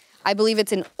fantastic. I believe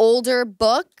it's an older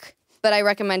book, but I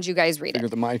recommend you guys read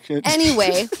it. The mic.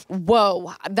 Anyway,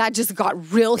 whoa, that just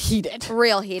got real heated.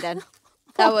 Real heated.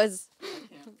 That was...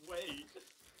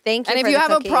 Thank you. And for if you the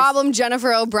have cookies. a problem,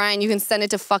 Jennifer O'Brien, you can send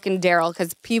it to fucking Daryl,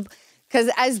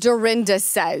 because as Dorinda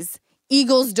says,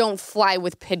 eagles don't fly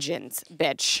with pigeons,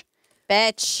 bitch.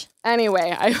 Bitch.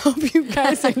 Anyway, I hope you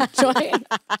guys enjoy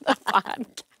the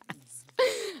podcast.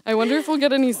 I wonder if we'll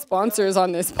get any sponsors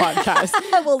on this podcast.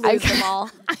 We'll lose them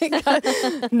all.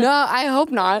 No, I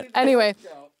hope not. Anyway,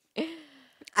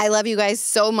 I love you guys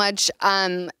so much.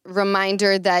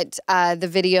 Reminder that the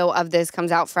video of this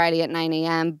comes out Friday at 9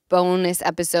 a.m. Bonus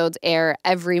episodes air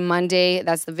every Monday.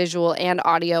 That's the visual and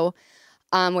audio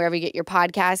wherever you get your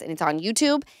podcast, and it's on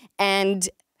YouTube. And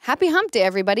happy hump day,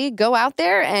 everybody. Go out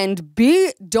there and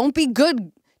don't be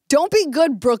good. Don't be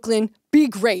good, Brooklyn. Be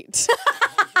great.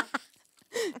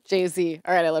 Jay-Z.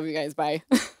 All right, I love you guys. Bye.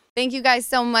 Thank you guys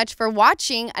so much for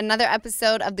watching another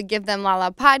episode of the Give Them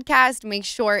Lala podcast. Make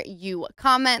sure you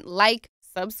comment, like,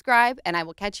 subscribe, and I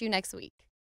will catch you next week.